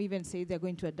some even say they're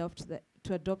going to adopt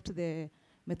the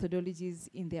methodologies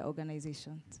in their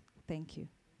organizations. Thank you.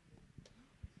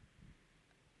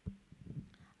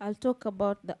 I'll talk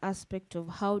about the aspect of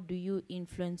how do you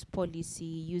influence policy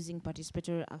using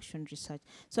participatory action research.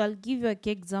 So I'll give you an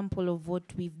example of what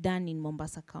we've done in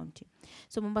Mombasa County.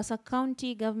 So Mombasa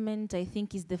County government, I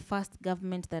think, is the first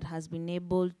government that has been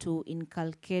able to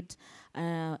inculcate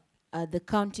the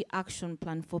county action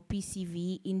plan for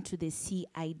PCV into the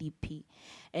CIDP.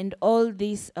 And all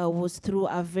this was through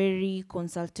a very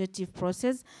consultative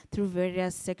process through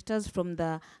various sectors, from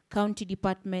the county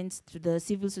departments to the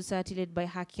civil society led by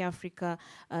Haki Africa,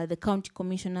 the county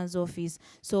commissioner's office.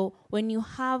 So when you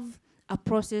have a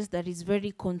process that is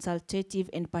very consultative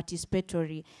and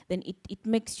participatory, then it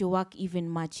makes your work even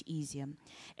much easier.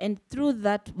 And through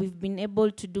that, we've been able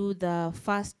to do the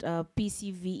first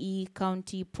PCVE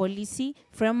county policy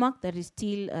framework that is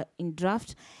still in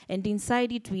draft. And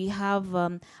inside it, we have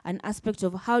an aspect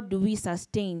of how do we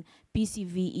sustain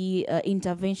PCVE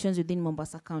interventions within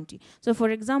Mombasa County. So for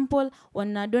example,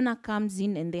 when a donor comes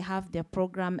in and they have their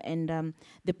program and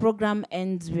the program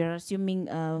ends, we're assuming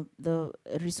the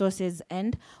resources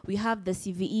end, we have the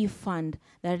CVE fund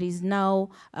that is now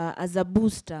as a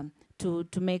booster to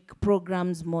make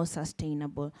programs more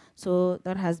sustainable. So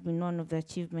that has been one of the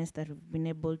achievements that we've been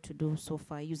able to do so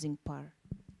far using PAR.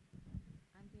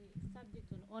 And the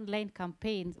subject on online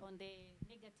campaigns, on the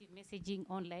negative messaging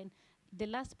online, the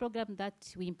last program that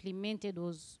we implemented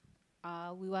was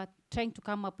we were trying to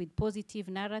come up with positive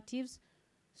narratives.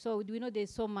 So we know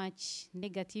there's so much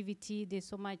negativity, there's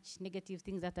so much negative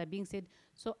things that are being said.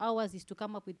 So ours is to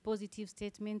come up with positive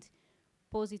statement,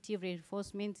 positive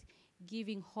reinforcement,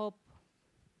 giving hope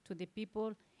to the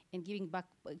people and giving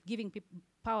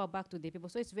power back to the people.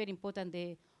 So it's very important,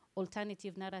 the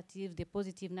alternative narrative, the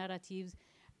positive narratives.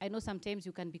 I know sometimes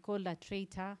you can be called a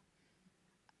traitor,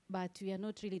 but we are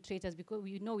not really traitors because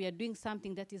we know we are doing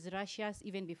something that is righteous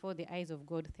even before the eyes of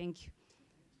God. Thank you.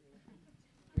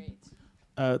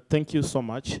 Great. Thank you so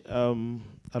much.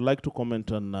 I'd like to comment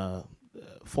on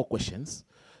 4 questions.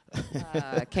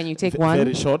 Can you take one?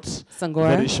 Very short.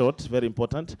 Sangora? Very short, very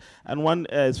important. And one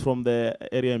is from the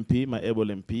area MP, my able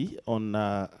MP, on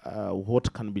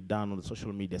what can be done on the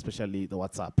social media, especially the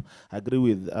WhatsApp. I agree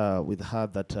with her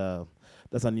that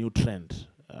that's a new trend.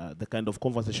 The kind of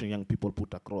conversation young people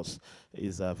put across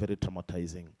is very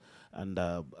traumatizing. And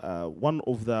one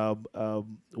of the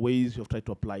ways you've tried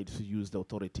to apply it is to use the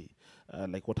authority.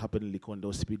 Like what happened in Likonde,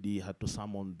 OCPD had to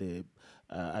summon the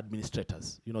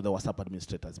administrators, the WhatsApp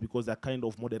administrators, because they're kind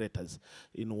of moderators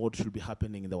in what should be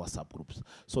happening in the WhatsApp groups.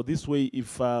 So this way,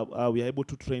 if we are able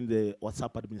to train the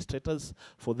WhatsApp administrators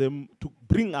for them to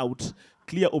bring out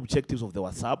clear objectives of the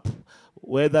WhatsApp,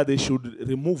 whether they should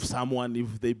remove someone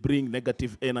if they bring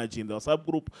negative energy in the WhatsApp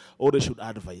group, or they should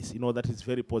advise. That is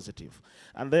very positive.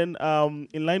 And then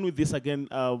in line with this again,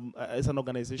 as an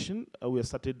organization, we have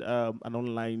started an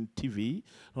online TV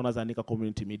known as Anika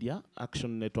Community Media,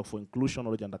 Action Network for Inclusion,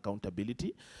 Knowledge and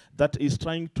Accountability, that is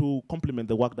trying to complement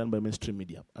the work done by mainstream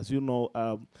media. As you know,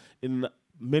 in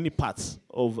many parts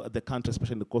of the country,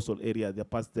 especially in the coastal area, there are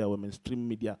parts there where mainstream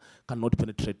media cannot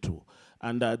penetrate to.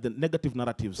 And the negative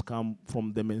narratives come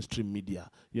from the mainstream media.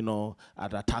 An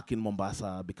attack in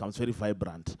Mombasa becomes very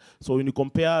vibrant. So when you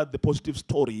compare the positive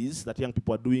stories that young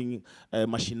people are doing,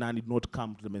 mashinani did not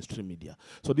come to the mainstream media.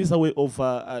 So this is a way of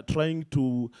trying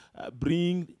to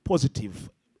bring positive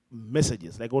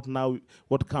messages, like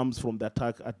what comes from the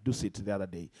attack at Dusit the other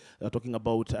day. Talking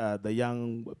about the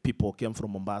young people came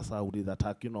from Mombasa who did the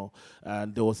attack,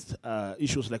 and there was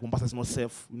issues like Mombasa is not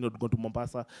safe, we're not going to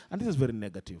Mombasa, and this is very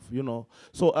negative,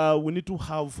 So we need to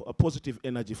have a positive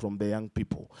energy from the young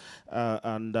people,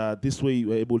 and this way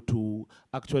we're able to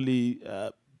actually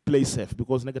play safe,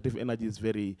 because negative energy is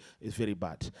very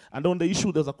bad. And on the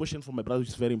issue, there's a question from my brother which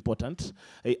is very important.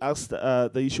 He asked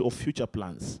the issue of future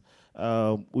plans.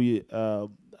 We are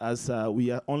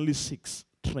only 6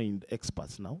 trained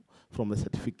experts now from the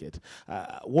certificate.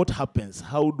 What happens?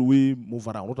 How do we move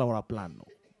around? What are our plans?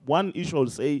 One issue I will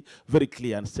say very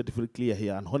clear and state very clear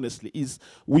here and honestly is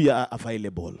we are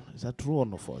available. Is that true or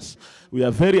not for us? We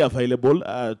are very available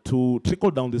to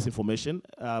trickle down this information,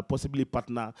 possibly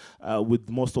partner with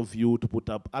most of you to put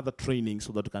up other trainings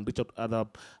so that we can reach out to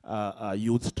other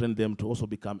youths, train them to also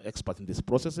become experts in these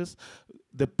processes.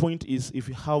 The point is, if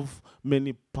you have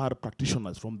many PAR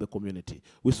practitioners from the community,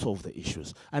 we solve the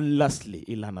issues. And lastly,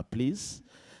 Ilana, please.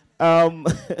 I'm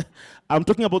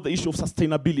talking about the issue of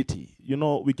sustainability.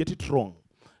 We get it wrong.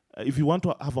 If you want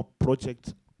to have a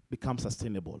project become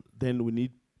sustainable, then we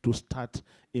need to start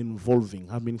involving,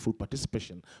 have meaningful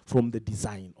participation from the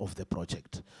design of the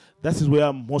project. That is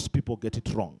where most people get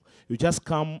it wrong. You just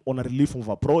come on a relief of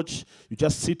approach, you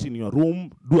just sit in your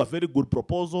room, do a very good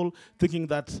proposal, thinking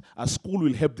that a school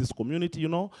will help this community,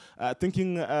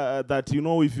 thinking that,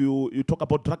 if you talk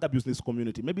about drug abuse in this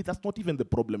community, maybe that's not even the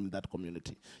problem in that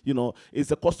community. It's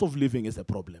the cost of living is the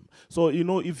problem. So,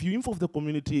 if you involve the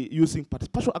community using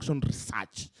participatory action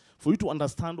research, for you to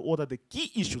understand what are the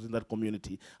key issues in that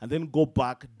community, and then go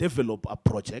back, develop a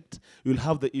project, you'll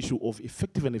have the issue of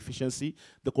effective and efficiency.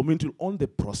 The community will own the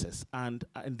process, and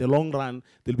in the long run,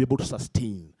 they'll be able to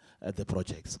sustain the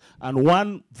projects. And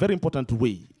one very important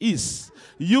way is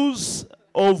use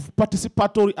of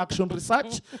participatory action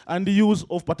research and the use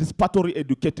of participatory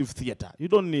educative theater. You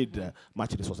don't need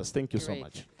much resources. Thank you so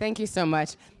much. Thank you so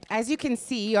much. As you can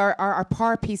see, our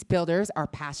PAR peace builders are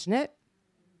passionate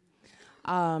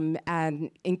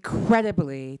and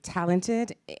incredibly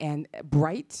talented and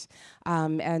bright.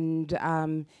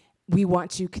 We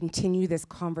want to continue this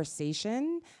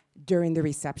conversation during the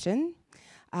reception.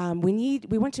 We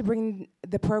want to bring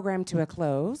the program to a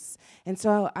close, and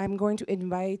so I'm going to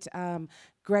invite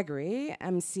Gregory,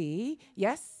 MC,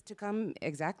 yes, to come,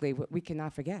 exactly, we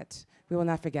cannot forget. We will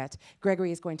not forget.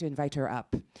 Gregory is going to invite her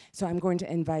up. So I'm going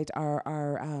to invite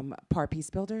our PAR Peace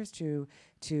Builders to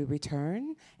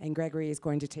return, and Gregory is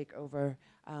going to take over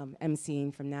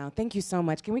MCing from now. Thank you so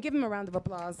much. Can we give them a round of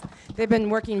applause? They've been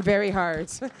working very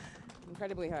hard,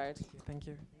 incredibly hard. Thank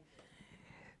you.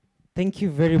 Thank you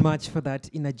very much for that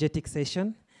energetic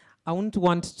session. I won't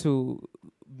want to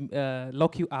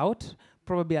lock you out.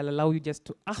 Probably I'll allow you just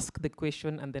to ask the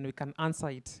question and then we can answer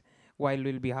it while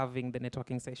we'll be having the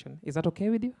networking session. Is that okay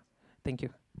with you? Thank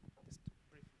you.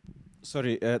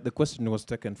 Sorry, the question was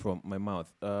taken from my mouth.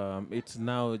 It's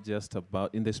now just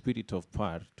about, in the spirit of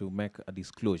PAR, to make a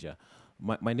disclosure.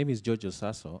 My name is Giorgio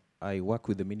Sasso. I work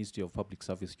with the Ministry of Public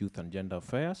Service, Youth and Gender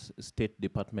Affairs, State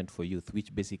Department for Youth,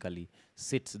 which basically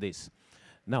sets this.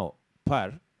 Now,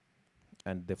 PAR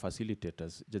and the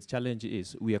facilitators, the challenge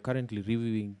is we are currently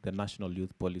reviewing the National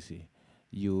Youth Policy.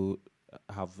 You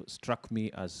have struck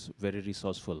me as very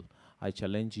resourceful. I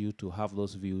challenge you to have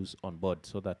those views on board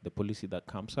so that the policy that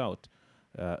comes out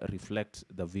reflects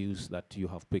the views that you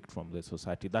have picked from the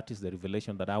society. That is the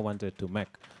revelation that I wanted to make.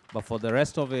 But for the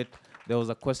rest of it, there was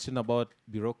a question about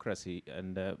bureaucracy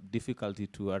and difficulty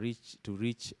to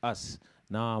reach us.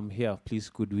 Now I'm here. Please,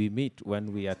 could we meet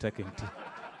when we are taking tea?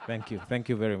 Thank you. Thank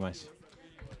you very much.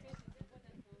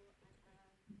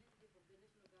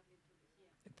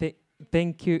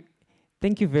 Thank you.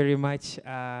 Thank you very much.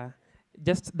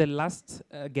 Just the last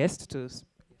guest to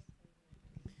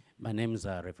My name is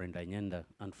Reverend Anyenda,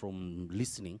 and from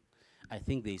listening, I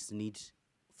think there is need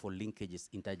for linkages,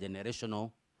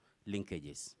 intergenerational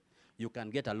linkages. You can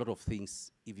get a lot of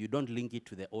things if you don't link it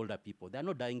to the older people. They're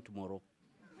not dying tomorrow.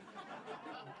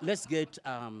 Let's get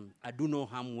a do no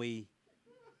harm way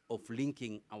of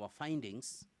linking our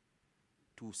findings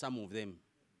to some of them.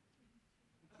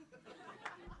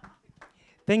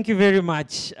 Thank you very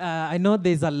much. I know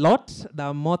there's a lot. There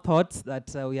are more thoughts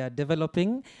that we are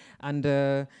developing. And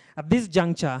at this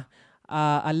juncture,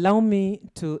 allow me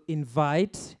to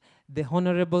invite the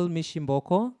Honorable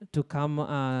Mishimboko to come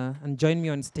and join me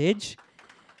on stage.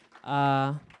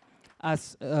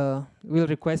 As we'll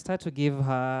request her to give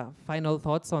her final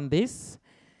thoughts on this.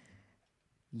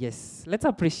 Yes, let's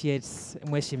appreciate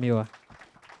Mheshimiwa.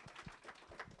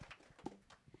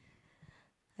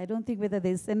 I don't think whether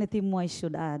there's anything more I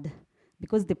should add,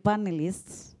 because the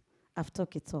panelists have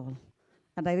talked it all.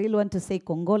 And I really want to say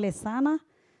Kongole sana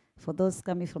for those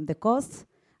coming from the coast.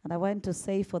 And I want to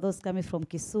say for those coming from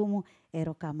Kisumu,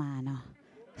 erokamano.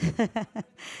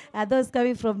 And those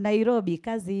coming from Nairobi,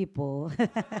 kazi ipo.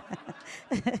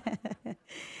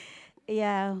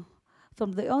 Yeah,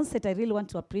 from the onset, I really want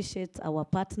to appreciate our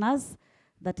partners.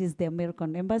 That is the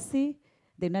American Embassy,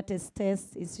 the United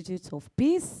States Institute of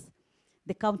Peace,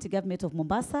 the County Government of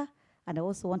Mombasa, and I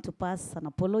also want to pass an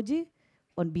apology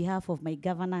on behalf of my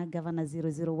governor, Governor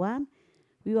 001.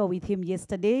 We were with him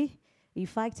yesterday. In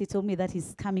fact, he told me that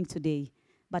he's coming today.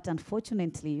 But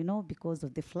unfortunately, you know, because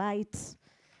of the flight,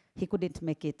 he couldn't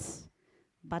make it.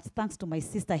 But thanks to my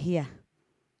sister here,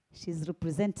 she's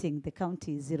representing the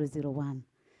county 001.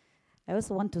 I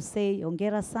also want to say,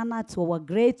 Ongera sana to our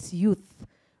great youth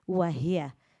who are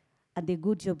here and the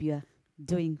good job you are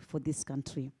doing for this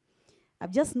country.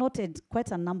 I've just noted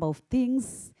quite a number of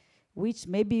things which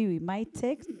maybe we might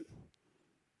take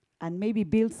and maybe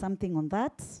build something on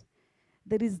that.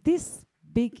 There is this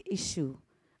big issue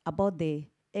about the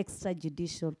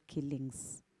extrajudicial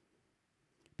killings.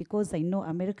 Because I know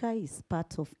America is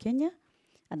part of Kenya,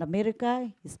 and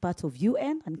America is part of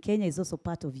UN, and Kenya is also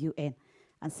part of UN.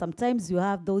 And sometimes you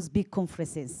have those big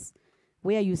conferences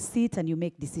where you sit and you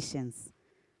make decisions.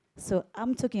 So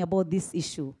I'm talking about this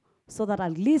issue so that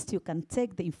at least you can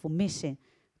take the information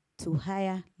to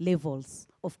higher levels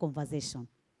of conversation.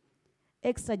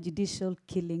 Extrajudicial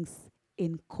killings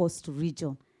in coast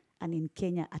region and in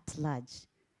Kenya at large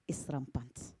is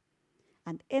rampant.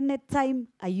 And anytime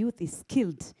a youth is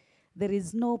killed, there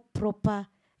is no proper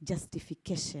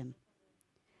justification.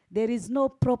 There is no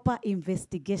proper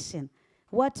investigation.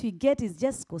 What we get is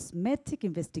just cosmetic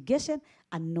investigation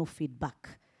and no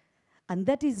feedback. And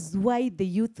that is why the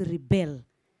youth rebel.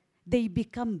 They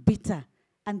become bitter.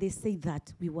 And they say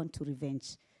that we want to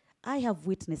revenge. I have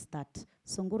witnessed that.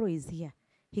 Songoro is here.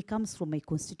 He comes from my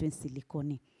constituency,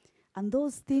 Likoni. And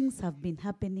those things have been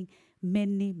happening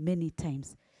many, many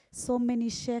times. So many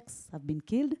sheikhs have been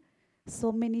killed.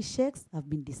 So many sheikhs have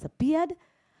been disappeared.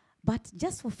 But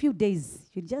just for a few days,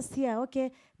 you just hear,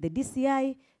 okay, the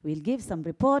DCI will give some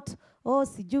report. Oh,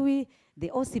 Sijui, the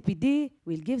OCPD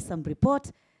will give some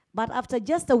report. But after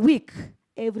just a week,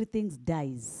 everything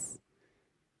dies.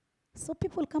 So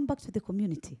people come back to the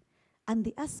community and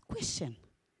they ask questions.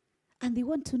 And they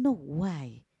want to know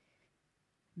why.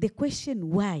 The question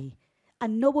why.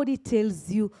 And nobody tells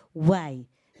you why.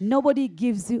 Nobody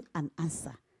gives you an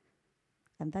answer.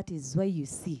 And that is why you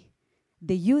see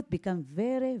the youth become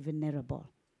very vulnerable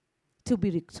to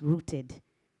be recruited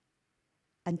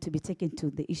and to be taken to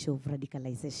the issue of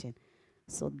radicalization.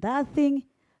 So that thing,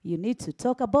 you need to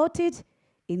talk about it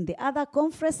in the other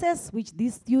conferences, which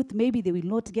these youth, maybe they will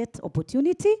not get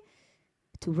opportunity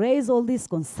to raise all these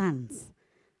concerns.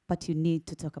 But you need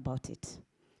to talk about it.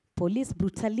 Police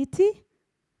brutality,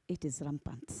 it is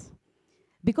rampant.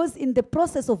 Because in the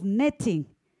process of netting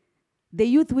the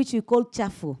youth which we call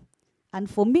chafu, and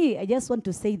for me, I just want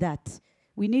to say that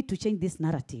we need to change this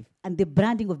narrative and the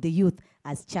branding of the youth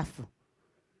as chafu.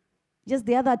 Just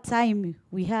the other time,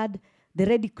 we had the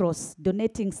Red Cross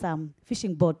donating some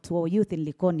fishing boat to our youth in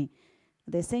Likoni.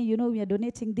 They're saying, you know, we are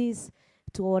donating this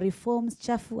to our reforms,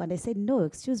 chafu. And I said, no,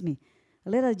 excuse me.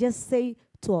 Let us just say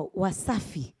to our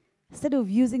wasafi. Instead of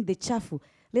using the chafu,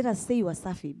 let us say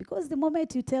wasafi. Because the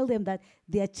moment you tell them that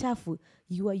they are chafu,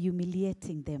 you are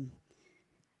humiliating them.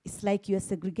 It's like you are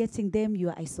segregating them, you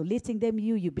are isolating them.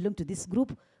 You belong to this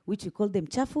group, which you call them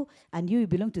chafu, and you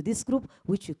belong to this group,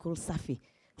 which you call safi.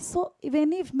 So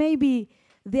even if maybe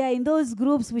they are in those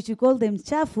groups which you call them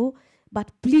chafu,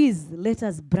 but please let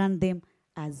us brand them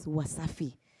as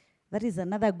wasafi. That is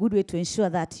another good way to ensure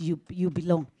that you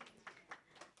belong.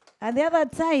 And the other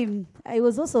time, I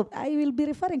will be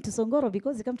referring to Songoro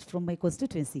because it comes from my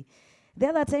constituency. The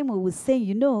other time I was saying,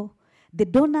 you know, the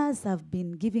donors have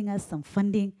been giving us some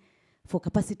funding for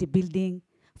capacity building,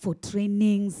 for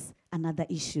trainings, and other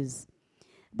issues.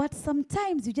 But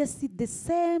sometimes you just see the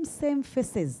same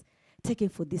faces taken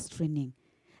for this training.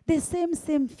 The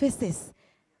same faces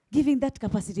giving that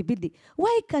capacity building.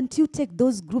 Why can't you take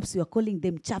those groups you are calling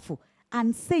them chafu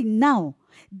and say now,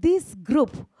 this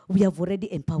group, we have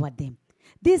already empowered them.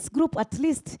 This group, at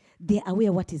least, they are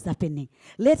aware what is happening.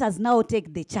 Let us now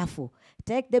take the chafu.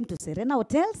 Take them to Serena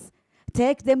Hotels.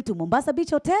 Take them to Mombasa Beach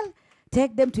Hotel.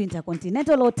 Take them to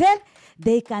Intercontinental Hotel.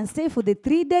 They can stay for the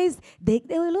 3 days. They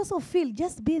will also feel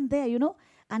just being there, you know,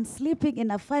 and sleeping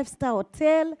in a 5-star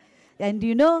hotel and,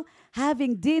 you know,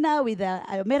 having dinner with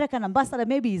an American ambassador.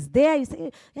 Maybe he's there. You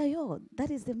say, yeah, yo, that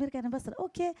is the American ambassador.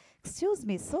 Okay, excuse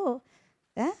me. So,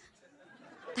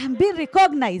 I'm being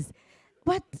recognized.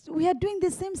 But we are doing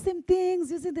the same things,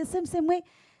 using the same way.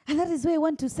 And that is why I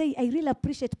want to say I really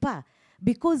appreciate PA.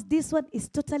 Because this one is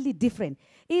totally different.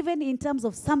 Even in terms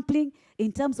of sampling,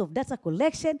 in terms of data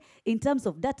collection, in terms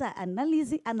of data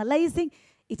analyzing,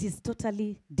 it is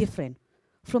totally different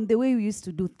from the way we used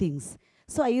to do things.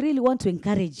 So I really want to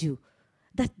encourage you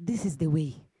that this is the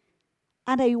way.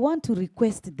 And I want to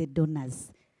request the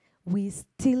donors. We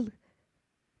still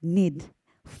need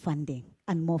funding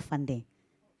and more funding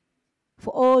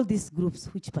for all these groups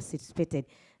which participated.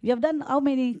 We have done how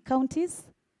many counties?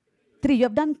 3. You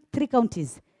have done 3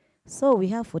 counties. So we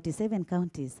have 47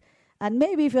 counties. And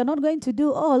maybe if you're not going to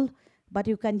do all, but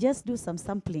you can just do some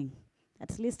sampling.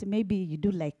 At least maybe you do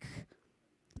like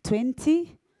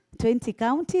 20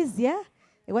 counties, yeah?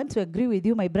 I want to agree with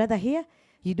you, my brother here.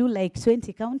 You do like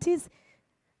 20 counties.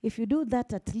 If you do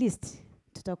that, at least,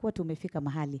 tutakuwa tumefika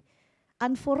mahali.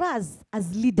 And for us,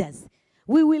 as leaders,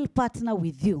 we will partner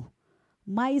with you.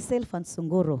 Myself and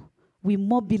Songoro, we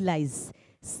mobilize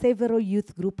several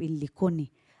youth groups in Likoni,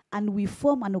 and we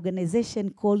form an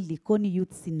organization called Likoni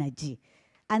Youth Synergy.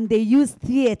 And they use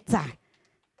theater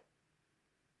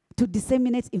to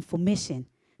disseminate information,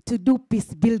 to do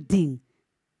peace building,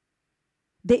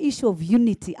 the issue of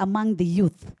unity among the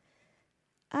youth.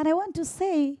 And I want to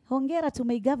say, hongera to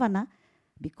my governor,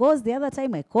 because the other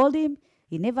time I called him,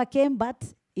 he never came, but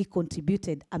he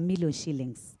contributed 1 million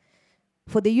shillings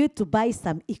for the youth to buy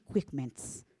some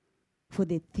equipment for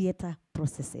the theater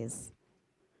processes.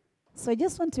 So I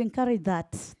just want to encourage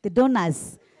that the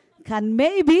donors can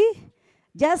maybe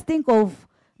just think of,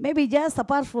 maybe just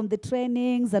apart from the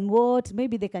trainings and what,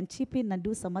 maybe they can chip in and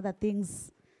do some other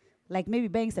things, like maybe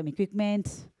buying some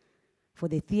equipment for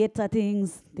the theater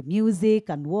things, the music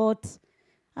and what,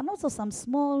 and also some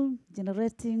small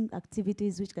generating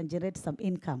activities which can generate some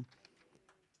income.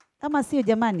 Ama sio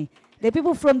jamani? The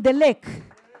people from the lake.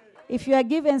 If you are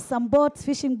given some boats,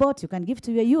 fishing boat, you can give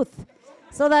to your youth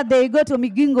so that they go to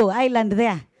Migingo Island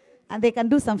there and they can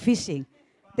do some fishing.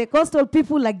 The coastal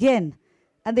people again,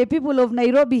 and the people of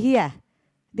Nairobi here,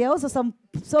 there are also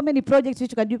so many projects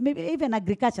which you can do, maybe even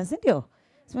agriculture, sindio?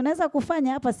 So unaweza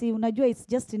kufanya hapa, si unajua it's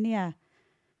just near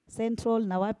Central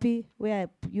na wapi where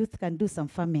youth can do some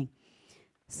farming.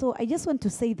 So I just want to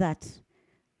say that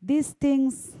these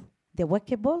things, they're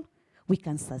workable, we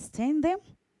can sustain them,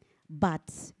 but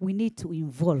we need to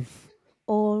involve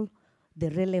all the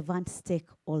relevant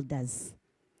stakeholders.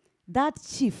 That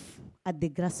chief at the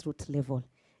grassroots level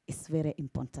is very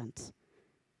important.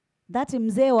 That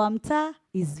mzee wa mtaa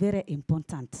is very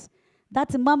important.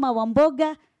 That mama wa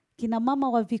mboga, kina mama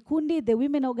wa vikundi, the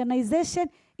women organization,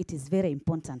 it is very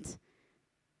important.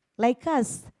 Like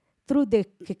us, through the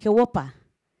Kekewopa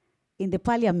in the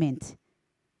parliament,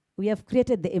 we have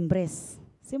created the embrace.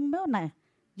 Simeona,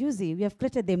 Juzi, we have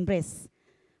created the embrace.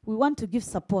 We want to give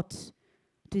support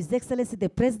to His Excellency the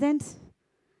President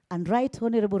and Right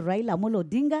Honorable Raila Amolo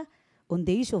Odinga on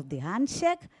the issue of the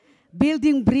handshake,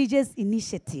 building bridges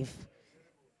initiative.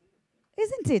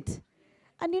 Isn't it?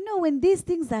 And you know, when these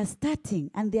things are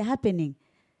starting and they're happening,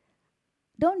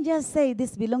 don't just say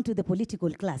this belongs to the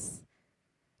political class.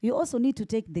 You also need to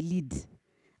take the lead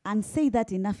and say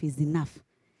that enough is enough.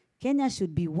 Kenya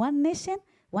should be one nation,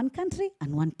 one country,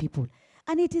 and one people.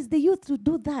 And it is the youth to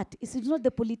do that. It's not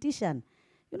the politician.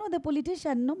 You know, the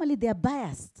politician, normally they are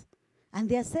biased and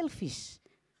they are selfish.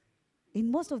 In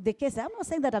most of the cases, I'm not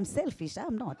saying that I'm selfish,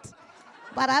 I'm not.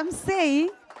 But I'm saying,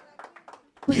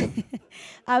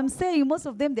 most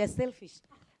of them, they're selfish.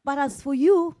 But as for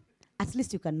you, at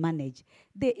least you can manage.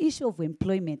 The issue of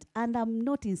employment, and I'm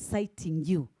not inciting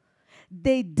you.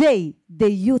 The day the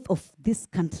youth of this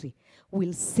country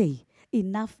will say,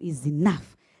 enough is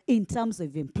enough in terms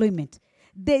of employment,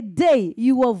 the day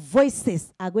your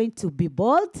voices are going to be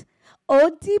bold,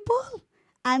 audible,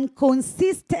 and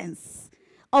consistent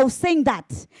of saying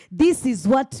that this is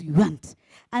what we want,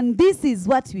 and this is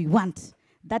what we want,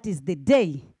 that is the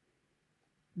day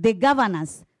the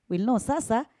governors will know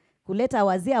sasa kuleta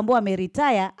wazee ambao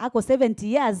ameretire ako 70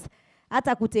 years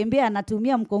hata kutembea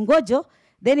anatumia mkongojo,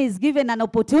 then is given an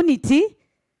opportunity,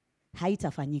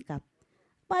 haitafanyika.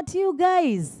 But you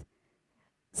guys,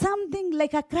 something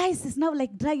like a crisis now,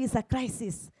 like drug is a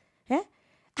crisis. Eh?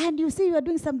 And you see you are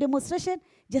doing some demonstration,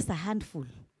 just a handful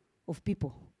of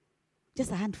people.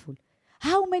 Just a handful.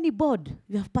 How many board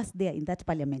you have passed there in that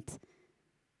parliament?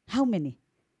 How many?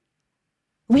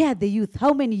 Where are the youth?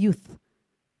 How many youth?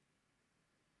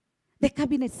 The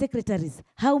cabinet secretaries,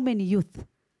 how many youth?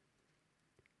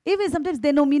 Even sometimes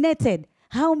they nominated,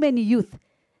 how many youth?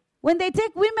 When they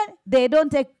take women, they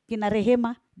don't take Kina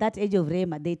Rehema, that age of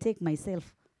Rehema. They take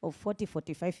myself of 40,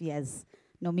 45 years,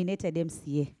 nominated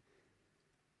MCA.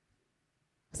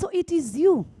 So it is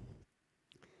you.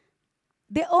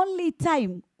 The only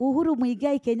time Uhuru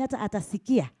Muigai Kenyatta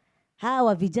atasikia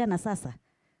hawa vijana sasa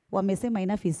wamesema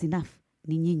enough is enough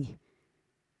ni nyinyi.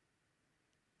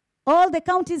 All the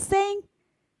counties saying,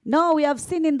 no, we have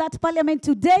seen in that parliament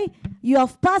today, you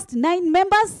have passed 9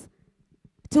 members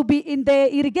to be in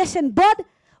the irrigation board.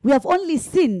 We have only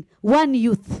seen 1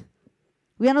 youth.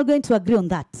 We are not going to agree on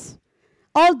that.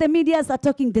 All the medias are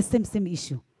talking the same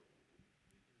issue.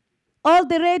 All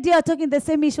the radio are talking the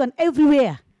same issue, and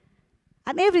everywhere.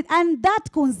 And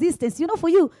that consistency, you know, for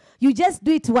you, you just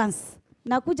do it once.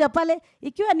 Nakuja pale,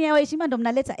 ikiwa ni ya waheshimiwa ndo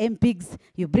mnaleta MPs,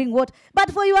 you bring what?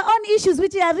 But for your own issues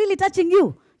which are really touching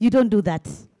you, you don't do that.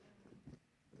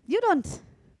 You don't.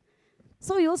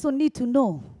 So you also need to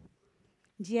know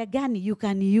njia gani you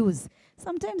can use.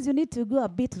 Sometimes you need to go a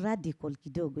bit radical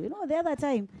kidogo. You know, the other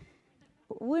time,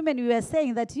 women, we were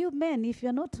saying that you men, if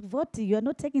you're not voting, you're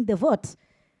not taking the vote.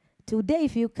 Today,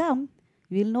 if you come,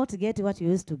 you will not get what you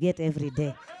used to get every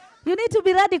day. You need to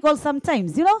be radical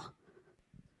sometimes, you know?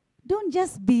 Don't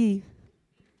just be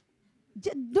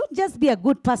a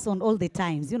good person all the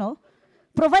times, you know?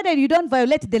 Provided you don't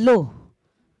violate the law.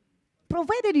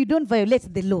 Provided you don't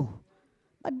violate the law.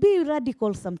 But be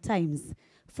radical sometimes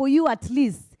for you at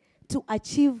least to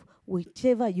achieve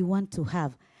whichever you want to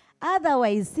have.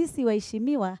 Otherwise, sisi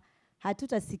waheshimiwa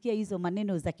hatutasikia hizo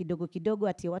maneno za kidogo kidogo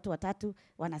ati watu watatu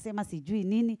wanasema sijui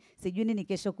nini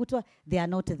kesho kutwa, they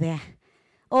are not there.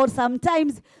 Or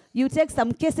sometimes you take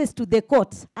some cases to the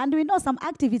court, and we know some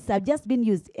activists have just been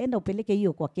used. Enda upeleke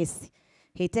hiyo kwa kesi.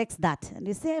 He takes that and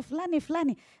they say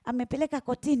fulani amepeleka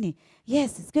kotini.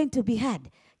 Yes, it's going to be hard.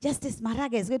 Justice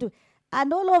Maraga is going to,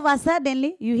 and all of a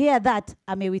sudden you hear that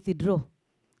ame withdraw.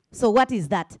 So what is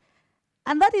that?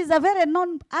 And that is a very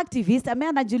non-activist, ame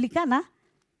anajulikana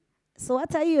So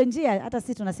hata hiyo njia, hata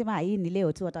sisi tunasema hii ni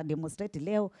leo tu, hata demonstrate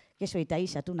leo, kesho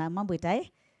itaisha tu na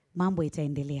mambo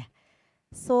itaendelea.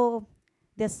 So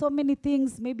there's so many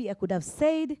things maybe I could have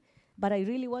said, but I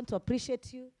really want to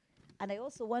appreciate you. And I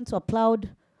also want to applaud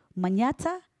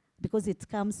Manyata, because it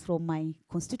comes from my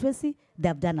constituency. They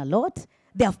have done a lot.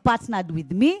 They have partnered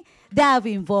with me. They have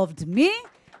involved me.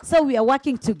 So we are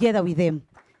working together with them.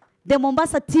 The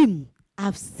Mombasa team,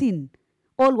 I've seen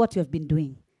all what you have been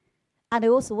doing. And I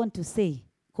also want to say,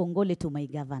 Kongole to my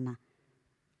governor.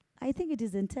 I think it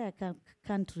is the entire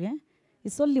country.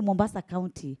 It's only Mombasa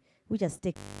County which has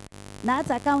taken. Na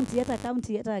hata county,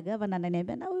 hata governor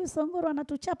ananiambia, na huyu Songoro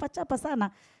anatuchapa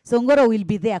sana. Songoro will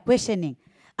be there questioning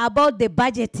about the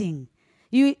budgeting.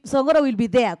 Songoro will be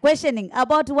there questioning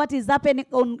about what is happening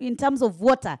in terms of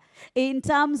water, in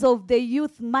terms of the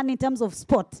youth money, in terms of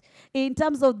sport, in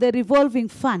terms of the revolving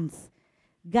funds.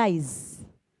 Guys,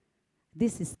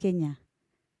 this is Kenya.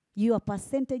 Your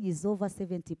percentage is over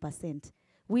 70%.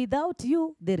 Without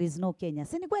you, there is no Kenya.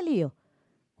 Si ni kweli hiyo?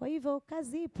 Kwa hivyo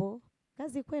kazi ipo,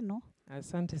 kazi kwenu.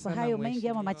 Asante Kwa sana hayo mengi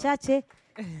ama mheshimiwa. machache,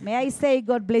 may I say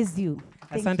God bless you.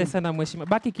 Thank Asante you. sana mheshimiwa.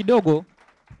 Baki kidogo.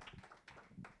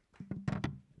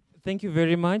 Thank you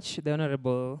very much, the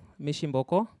Honorable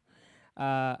Mishimboko.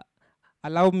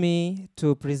 Allow me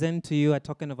to present to you a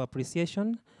token of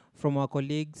appreciation from our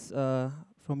colleagues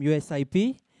from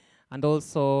USIP and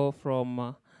also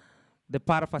from the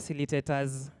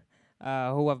para-facilitators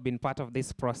who have been part of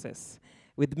this process.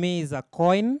 With me is a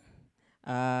coin,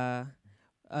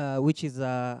 which is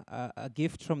a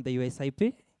gift from the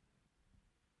USIP.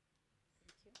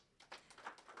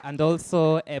 And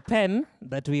also a pen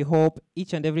that we hope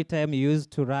each and every time you use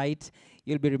to write,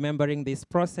 you'll be remembering this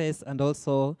process and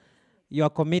also your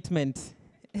commitment,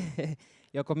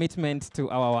 your commitment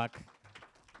to our work.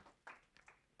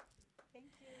 Thank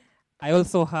you. I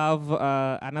also have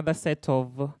another set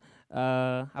of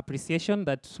appreciation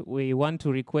that we want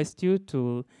to request you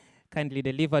to kindly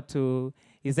deliver to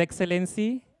His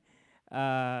Excellency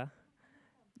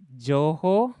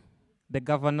Joho, the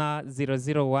Governor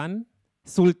 001,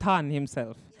 Sultan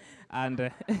himself,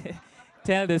 and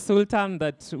tell the Sultan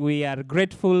that we are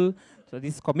grateful for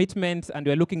this commitment and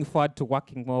we are looking forward to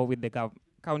working more with the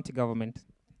county government.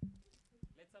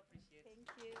 Let's appreciate. Thank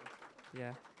you.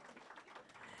 Yeah.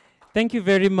 Thank you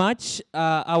very much.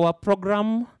 Our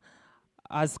program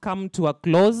has come to a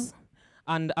close,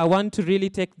 and I want to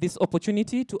really take this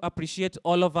opportunity to appreciate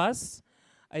all of us,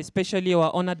 especially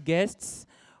our honored guests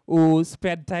who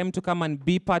spared time to come and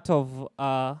be part of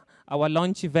our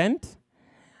launch event,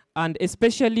 and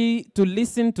especially to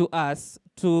listen to us,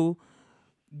 to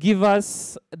give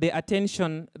us the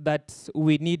attention that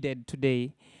we needed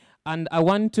today. And I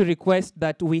want to request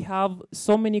that we have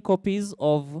so many copies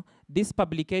of this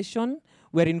publication.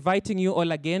 We're inviting you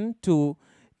all again to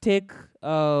take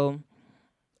a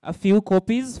few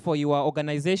copies for your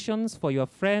organizations, for your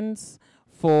friends,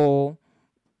 for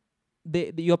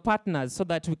your partners, so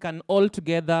that we can all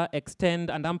together extend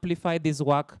and amplify this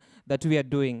work that we are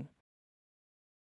doing.